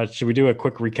 so should we do a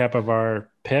quick recap of our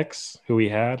picks? Who we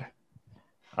had?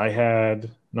 I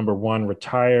had number 1,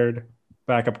 retired,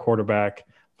 backup quarterback,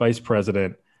 vice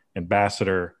president,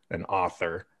 ambassador, and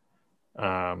author.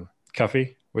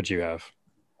 Cuffy, what'd you have?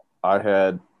 I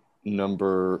had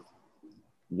number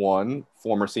 1,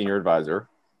 former senior advisor.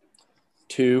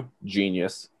 2,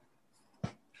 genius.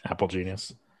 Apple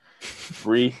Genius.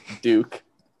 3, Duke.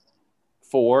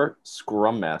 4,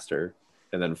 Scrum Master.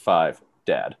 And then 5,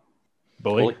 Dad.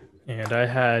 Bully. And I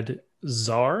had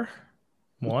Czar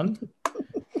 1,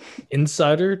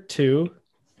 Insider 2.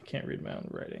 I can't read my own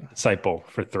writing. Disciple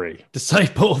for 3.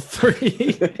 Disciple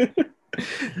 3.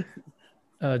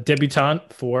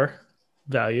 Debutante 4.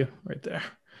 Value right there.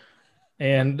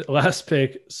 And last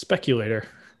pick, Speculator.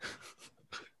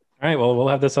 All right, well, we'll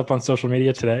have this up on social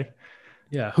media today.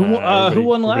 Yeah. Who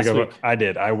won last week? I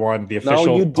did. I won the official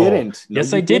No, you poll. didn't. No,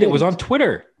 Yes, you I did. It was didn't. on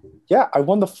Twitter. Yeah, I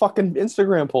won the fucking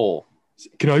Instagram poll.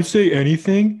 Can I say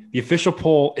anything? The official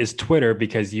poll is Twitter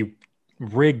because you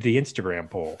rigged the Instagram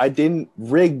poll. I didn't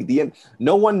rig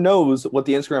no one knows what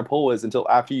the Instagram poll is until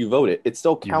after you vote it. It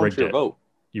still You counts rigged your it. vote.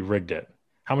 You rigged it.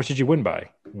 How much did you win by?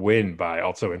 Win by,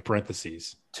 also in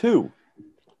parentheses. 2.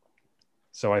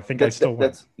 So I think I still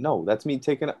win. That's me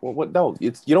taking it. What? No,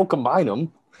 it's you don't combine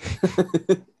them.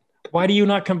 Why do you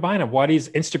not combine them? Why is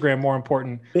Instagram more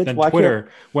important Bitch, than why Twitter?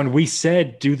 When we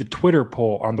said do the Twitter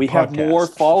poll on the We podcast, have more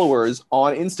followers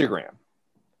on Instagram.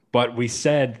 but we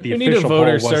said the We need a official poll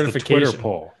voter was the Twitter certification.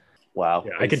 poll. Wow.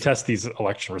 Yeah, I can test these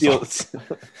election Feel- results.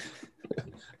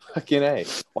 Fucking A.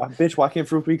 Why can't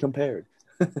fruit be compared?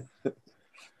 All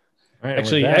right, and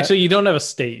with Actually, that- you don't have a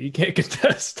state. You can't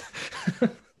contest.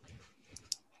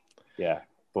 Yeah.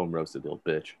 Boom roasted, little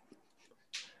bitch.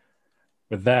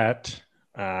 with that,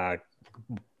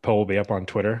 poll will be up on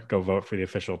Twitter. Go vote for the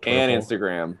official Twitter And poll.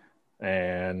 Instagram.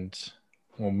 And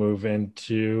we'll move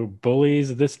into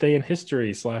bullies this day in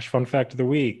history / fun fact of the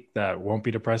week that won't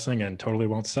be depressing and totally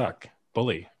won't suck.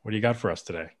 Bully, what do you got for us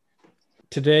today?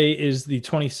 Today is the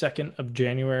 22nd of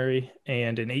January,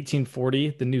 and in 1840,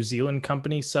 the New Zealand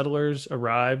company settlers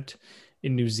arrived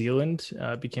in New Zealand,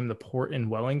 became the port in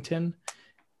Wellington.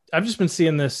 I've just been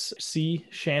seeing this sea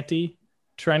shanty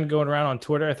trend going around on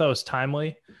Twitter. I thought it was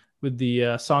timely with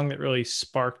the song that really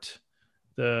sparked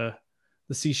the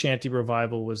sea shanty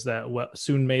revival was that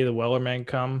Soon May the Wellerman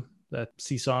Come, that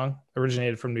sea song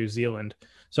originated from New Zealand.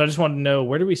 So I just wanted to know,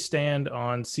 where do we stand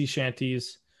on sea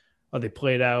shanties? Are they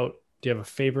played out? Do you have a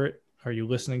favorite? Are you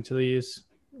listening to these?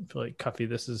 I feel like Cuffy,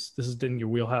 this is in your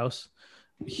wheelhouse.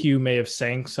 Hugh may have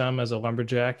sang some as a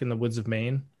lumberjack in the woods of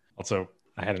Maine. Also,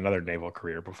 I had another naval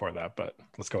career before that, but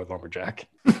let's go with lumberjack.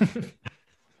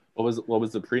 What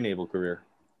was the pre-naval career?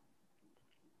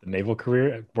 The naval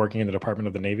career, working in the Department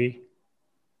of the Navy.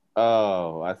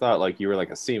 Oh, I thought like you were like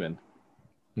a seaman.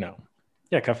 No.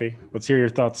 Yeah, Cuffy, let's hear your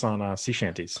thoughts on sea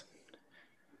shanties.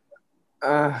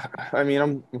 I mean,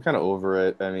 I'm kind of over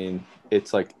it. I mean,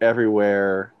 it's like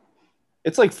everywhere.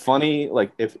 It's like funny,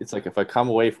 like if I come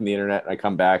away from the internet and I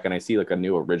come back and I see like a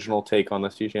new original take on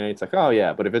this sea shanty, it's like, oh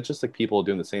yeah. But if it's just like people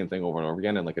doing the same thing over and over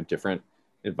again in like a different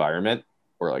environment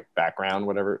or like background,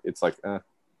 whatever, it's like,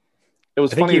 it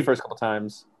was I think funny the first couple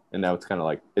times, and now it's kind of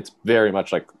like it's very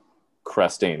much like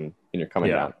cresting and you're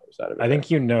coming down the other side of it. I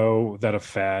think you know that a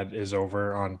fad is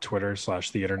over on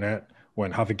Twitter/the internet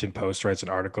when Huffington Post writes an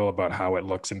article about how it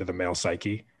looks into the male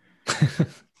psyche.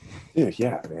 Dude,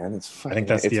 yeah, man. It's I think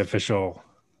that's the official.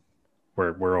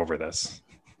 We're over this.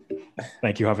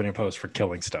 Thank you, Huffington Post, for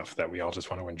killing stuff that we all just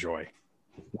want to enjoy.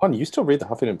 Juan, you still read the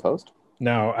Huffington Post?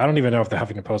 No, I don't even know if the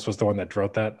Huffington Post was the one that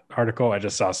wrote that article. I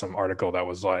just saw some article that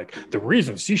was like, the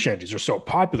reason sea shanties are so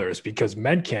popular is because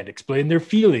men can't explain their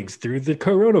feelings through the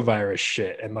coronavirus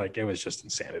shit. And like, it was just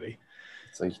insanity.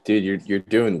 It's like, dude, you're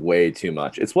doing way too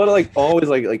much. It's what like always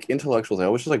like intellectuals. I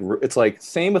always just like it's like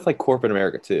same with like corporate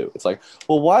America too. It's like,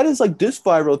 well, why does like this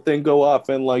viral thing go up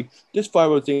and like this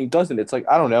viral thing doesn't? It's like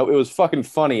I don't know. It was fucking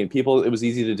funny and it was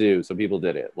easy to do, so people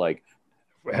did it. Like,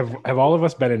 have all of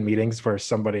us been in meetings where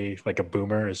somebody like a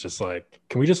boomer is just like,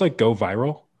 can we just like go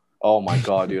viral? Oh my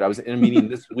god, dude! I was in a meeting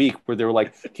this week where they were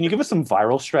like, "Can you give us some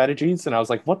viral strategies?" And I was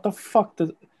like, "What the fuck?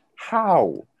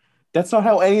 How? That's not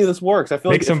how any of this works." I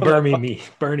feel Make like some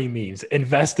Bernie memes.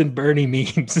 Invest in Bernie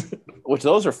memes. Which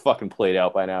those are fucking played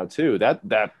out by now too.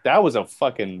 That was a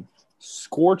fucking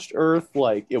scorched earth.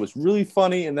 Like it was really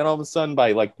funny, and then all of a sudden,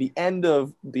 by like the end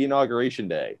of the inauguration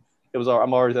day, it was.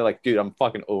 I'm already like, dude, I'm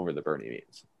fucking over the Bernie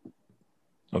memes.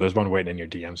 Oh, there's one waiting in your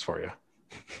DMs for you.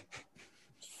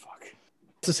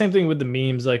 It's the same thing with the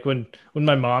memes. Like when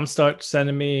my mom starts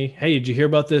sending me, "Hey, did you hear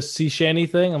about this sea shanty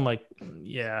thing?" I'm like,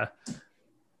 "Yeah."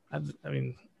 I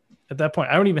mean, at that point,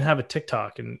 I don't even have a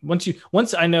TikTok. And once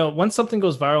something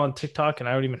goes viral on TikTok, and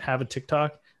I don't even have a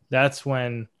TikTok, that's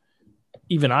when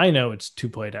even I know it's too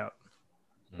played out.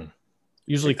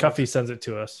 Usually, Cuffy sends it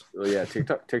to us. Oh yeah,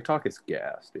 TikTok is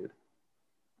gas, dude.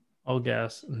 All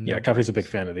gas. Yeah, Cuffy's a big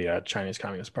fan of the Chinese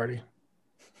Communist Party.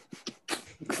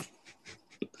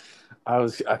 I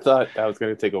thought that was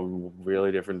going to take a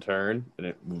really different turn, and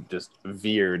it just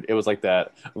veered. It was like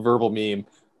that verbal meme,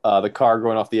 the car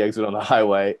going off the exit on the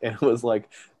highway, and it was like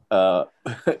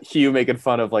Hugh making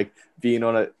fun of like being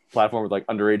on a platform with like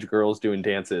underage girls doing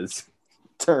dances.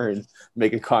 Turn,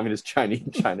 make a communist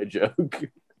China joke.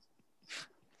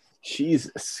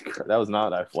 Jesus, that was not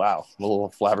that. Wow, I'm a little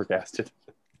flabbergasted.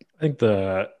 I think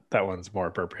that one's more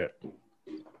appropriate.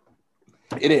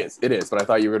 It is, but I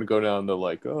thought you were going to go down the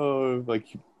like, oh, like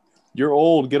you're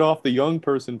old, get off the young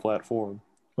person platform.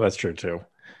 Well, that's true too.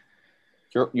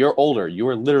 You're older. You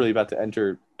are literally about to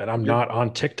enter, and I'm not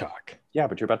on TikTok. Yeah,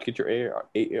 but you're about to get your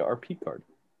AARP card.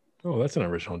 Oh, that's an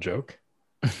original joke.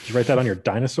 Did you write that on your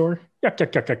dinosaur? Yuck,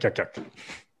 yuck, yuck, yuck, yuck, yuck.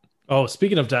 Oh,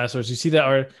 speaking of dinosaurs, you see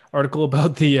that article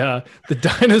about the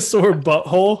dinosaur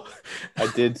butthole? I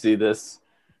did see this.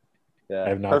 Yeah, I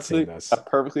have not seen this. A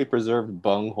perfectly preserved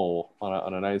bunghole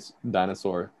on a nice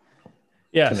dinosaur.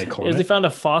 Yes, they found a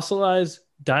fossilized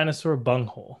dinosaur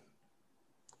bunghole,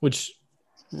 which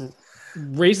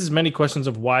raises many questions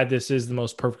of why this is the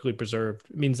most perfectly preserved.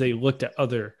 It means they looked at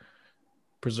other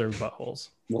preserved buttholes.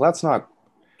 Well, that's not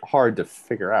hard to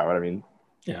figure out. I mean,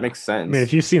 it makes sense. I mean,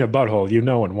 if you've seen a butthole, you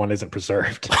know when one isn't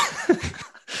preserved.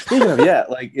 Speaking of,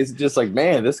 like it's just like,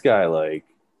 man, this guy, like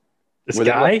this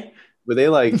guy. Were they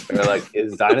like,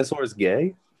 is dinosaurs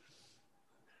gay?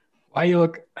 Why you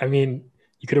look? I mean,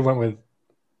 you could have went with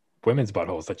women's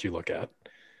buttholes that you look at.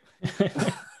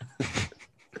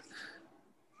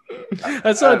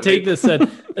 That's what Take This said.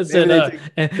 It said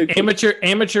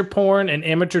amateur porn and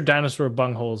amateur dinosaur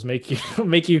bungholes make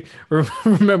you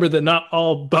remember that not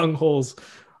all bungholes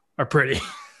are pretty.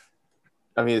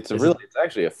 I mean, it's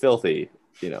actually a filthy,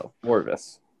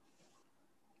 orifice.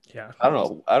 Yeah, I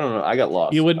don't know. I got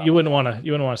lost. You wouldn't want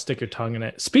to stick your tongue in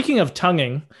it. Speaking of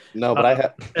tonguing, no, but I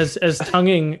have as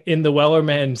tonguing in the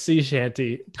Wellerman sea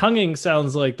shanty. Tonguing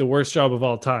sounds like the worst job of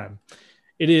all time.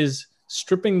 It is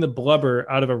stripping the blubber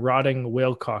out of a rotting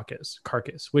whale carcass,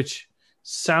 which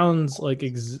sounds like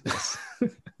just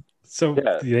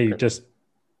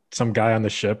some guy on the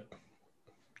ship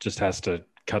just has to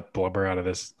cut blubber out of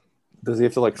this. Does he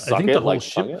have to like suck I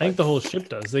think the whole ship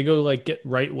does. They go like get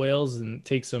right whales and it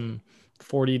takes them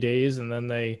 40 days, and then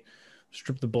they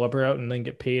strip the blubber out and then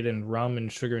get paid in rum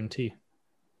and sugar and tea.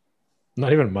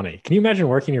 Not even money. Can you imagine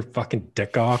working your fucking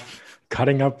dick off,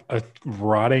 cutting up a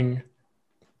rotting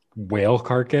whale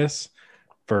carcass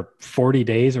for 40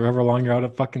 days or however long you're out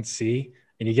at fucking sea,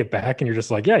 and you get back and you're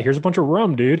just like, yeah, here's a bunch of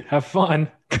rum, dude. Have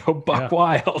fun. Go buck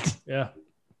wild. Yeah.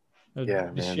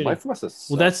 Yeah, man. Life must have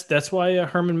sucked. Well, that's why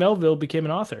Herman Melville became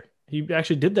an author. He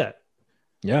actually did that.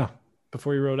 Yeah.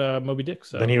 Before he wrote Moby Dick.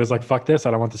 So then he was like, fuck this.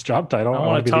 I don't want this job title. I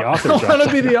want to be the author. I want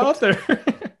to be the author.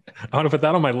 I want to put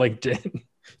that on my LinkedIn.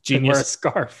 Genius. Wear a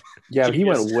scarf. Yeah, but he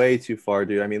went way too far,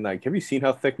 dude. I mean, like, have you seen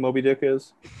how thick Moby Dick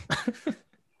is?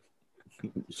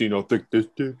 You see how thick this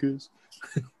dick is?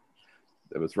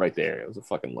 it was right there. It was a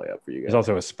fucking layup for you There's guys.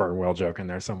 also a sperm whale joke in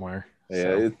there somewhere.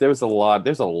 Yeah, there's a lot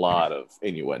of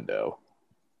innuendo.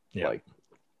 Yeah. Like,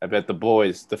 I bet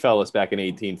the fellas back in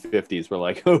 1850s were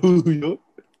like, oh, yeah.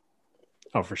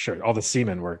 Oh, for sure. All the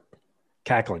seamen were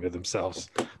cackling to themselves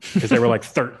because they were like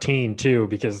 13 too,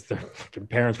 because their fucking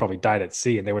parents probably died at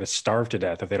sea and they would have starved to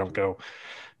death if they don't go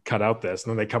cut out this.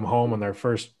 And then they come home on their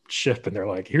first shift and they're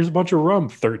like, here's a bunch of rum,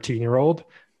 13-year-old.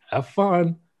 Have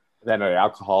fun. Then an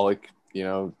alcoholic,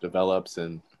 develops,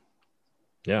 and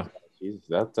Yeah. Jesus,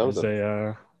 that was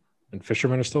and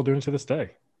fishermen are still doing it to this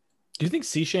day. Do you think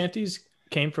sea shanties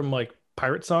came from like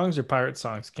pirate songs, or pirate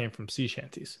songs came from sea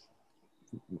shanties?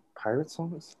 pirate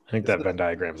songs. I think that Venn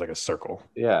diagram is like a circle.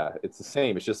 Yeah, it's the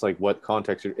same. It's just like what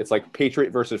context. It's like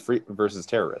patriot versus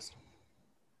terrorist.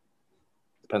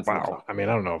 Depends on the Wow. context. I mean,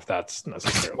 I don't know if that's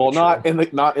necessarily Well, true. not in the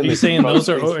Are you saying those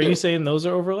are? Are you saying those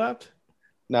are overlapped?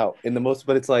 No, in the most,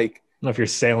 but it's like, I don't know if you're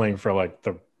sailing for like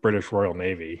the British Royal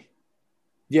Navy.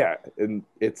 yeah, and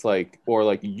it's like, or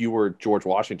like you were George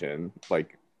Washington,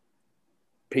 like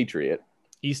patriot.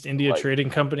 East India Like- Trading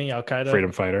Company, Al Qaeda.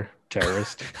 Freedom fighter,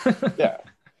 terrorist. Yeah,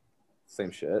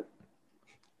 same shit,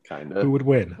 kind Who of. would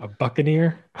win, a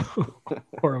buccaneer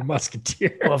or a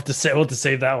musketeer? We'll have to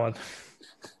save that one.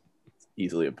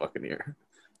 Easily a buccaneer.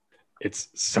 It's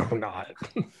so not.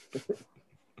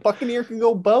 Buccaneer can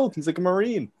go both. He's like a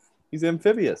marine. He's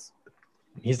amphibious.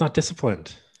 He's not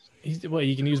disciplined. Well,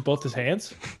 you can use both his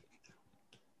hands.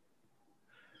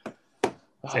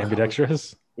 It's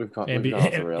ambidextrous. We've gone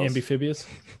off the rails. Amphibious.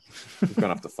 We've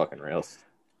gone off the fucking rails.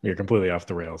 You're completely off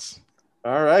the rails.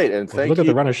 All right, and Well, thank look you. at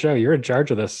the runner show. You're in charge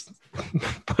of this,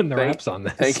 putting the Thank- wraps on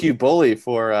this. Thank you, Bully,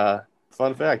 for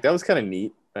fun fact. That was kind of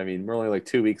neat. I mean, we're only like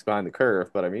 2 weeks behind the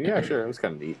curve, but I mean, yeah, sure, it was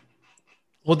kind of neat.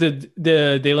 Well,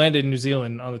 they landed in New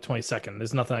Zealand on the 22nd.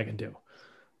 There's nothing I can do.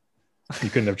 You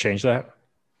couldn't have changed that.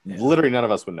 Literally, none of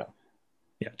us would know.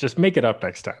 Yeah, just make it up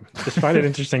next time. Just find an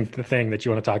interesting thing that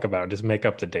you want to talk about and just make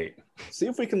up the date. See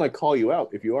if we can like call you out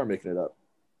if you are making it up.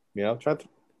 Try to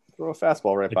throw a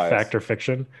fastball right by Like fact us. or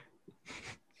fiction.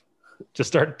 Just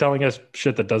start telling us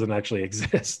shit that doesn't actually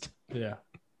exist. Yeah.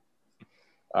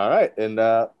 All right, and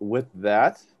with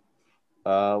that,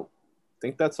 I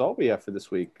think that's all we have for this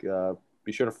week.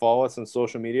 Be sure to follow us on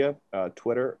social media: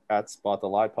 Twitter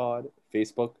 @SpotTheLiePod,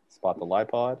 Facebook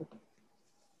SpotTheLiePod,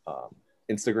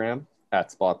 Instagram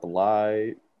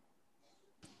 @SpotTheLie,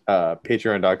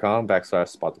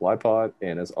 Patreon.com/SpotTheLiePod,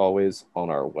 and as always on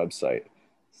our website,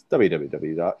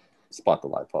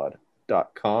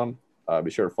 www.SpotTheLiePod.com. Be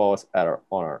sure to follow us on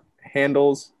our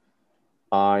handles.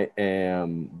 What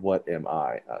am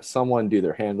I? Someone do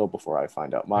their handle before I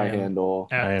find out my I am handle.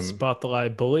 At I am- Spot the Lie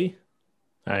Bully.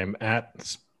 I'm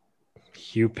at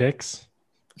Hugh Picks.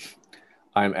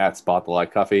 I'm at Spot the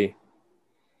Light Coffee.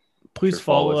 Please Sure,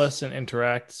 follow follow us. us and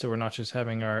interact, so we're not just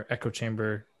having our echo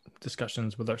chamber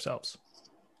discussions with ourselves.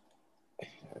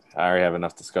 I already have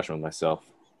enough discussion with myself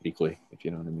weekly, if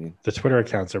you know what I mean. The Twitter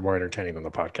accounts are more entertaining than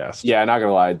the podcast. Yeah, not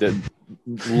gonna lie, the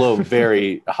low,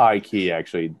 very high key.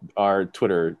 Actually, our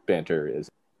Twitter banter is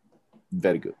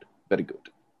very good, very good.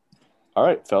 All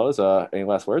right, fellas. Any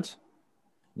last words?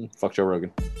 Fuck Joe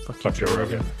Rogan. Fuck Joe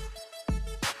Rogan.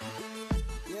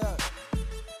 Yeah.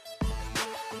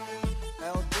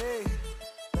 LD,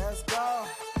 let's go.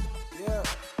 Yeah,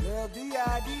 Lil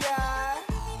D.I.D.I.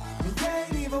 You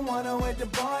can't even wanna with the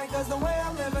boy, cause the way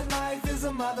I'm living life is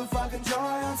a motherfucking joy.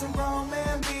 On some grown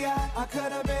man B.I. I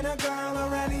could have been a girl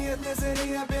or any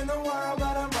ethnicity up in the world,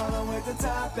 but I'm rolling with the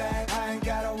top back. I ain't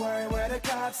gotta worry where the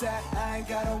cops at. I ain't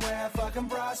gotta wear a fucking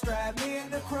bra strap. Me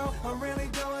and the crew are really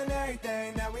doing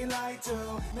everything that we like to.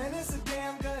 Man, it's a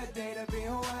damn good day to be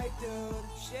a white dude.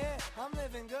 Shit, I'm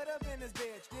living good up in this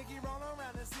bitch. Dicky rolling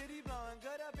around the city, blowing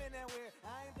good up in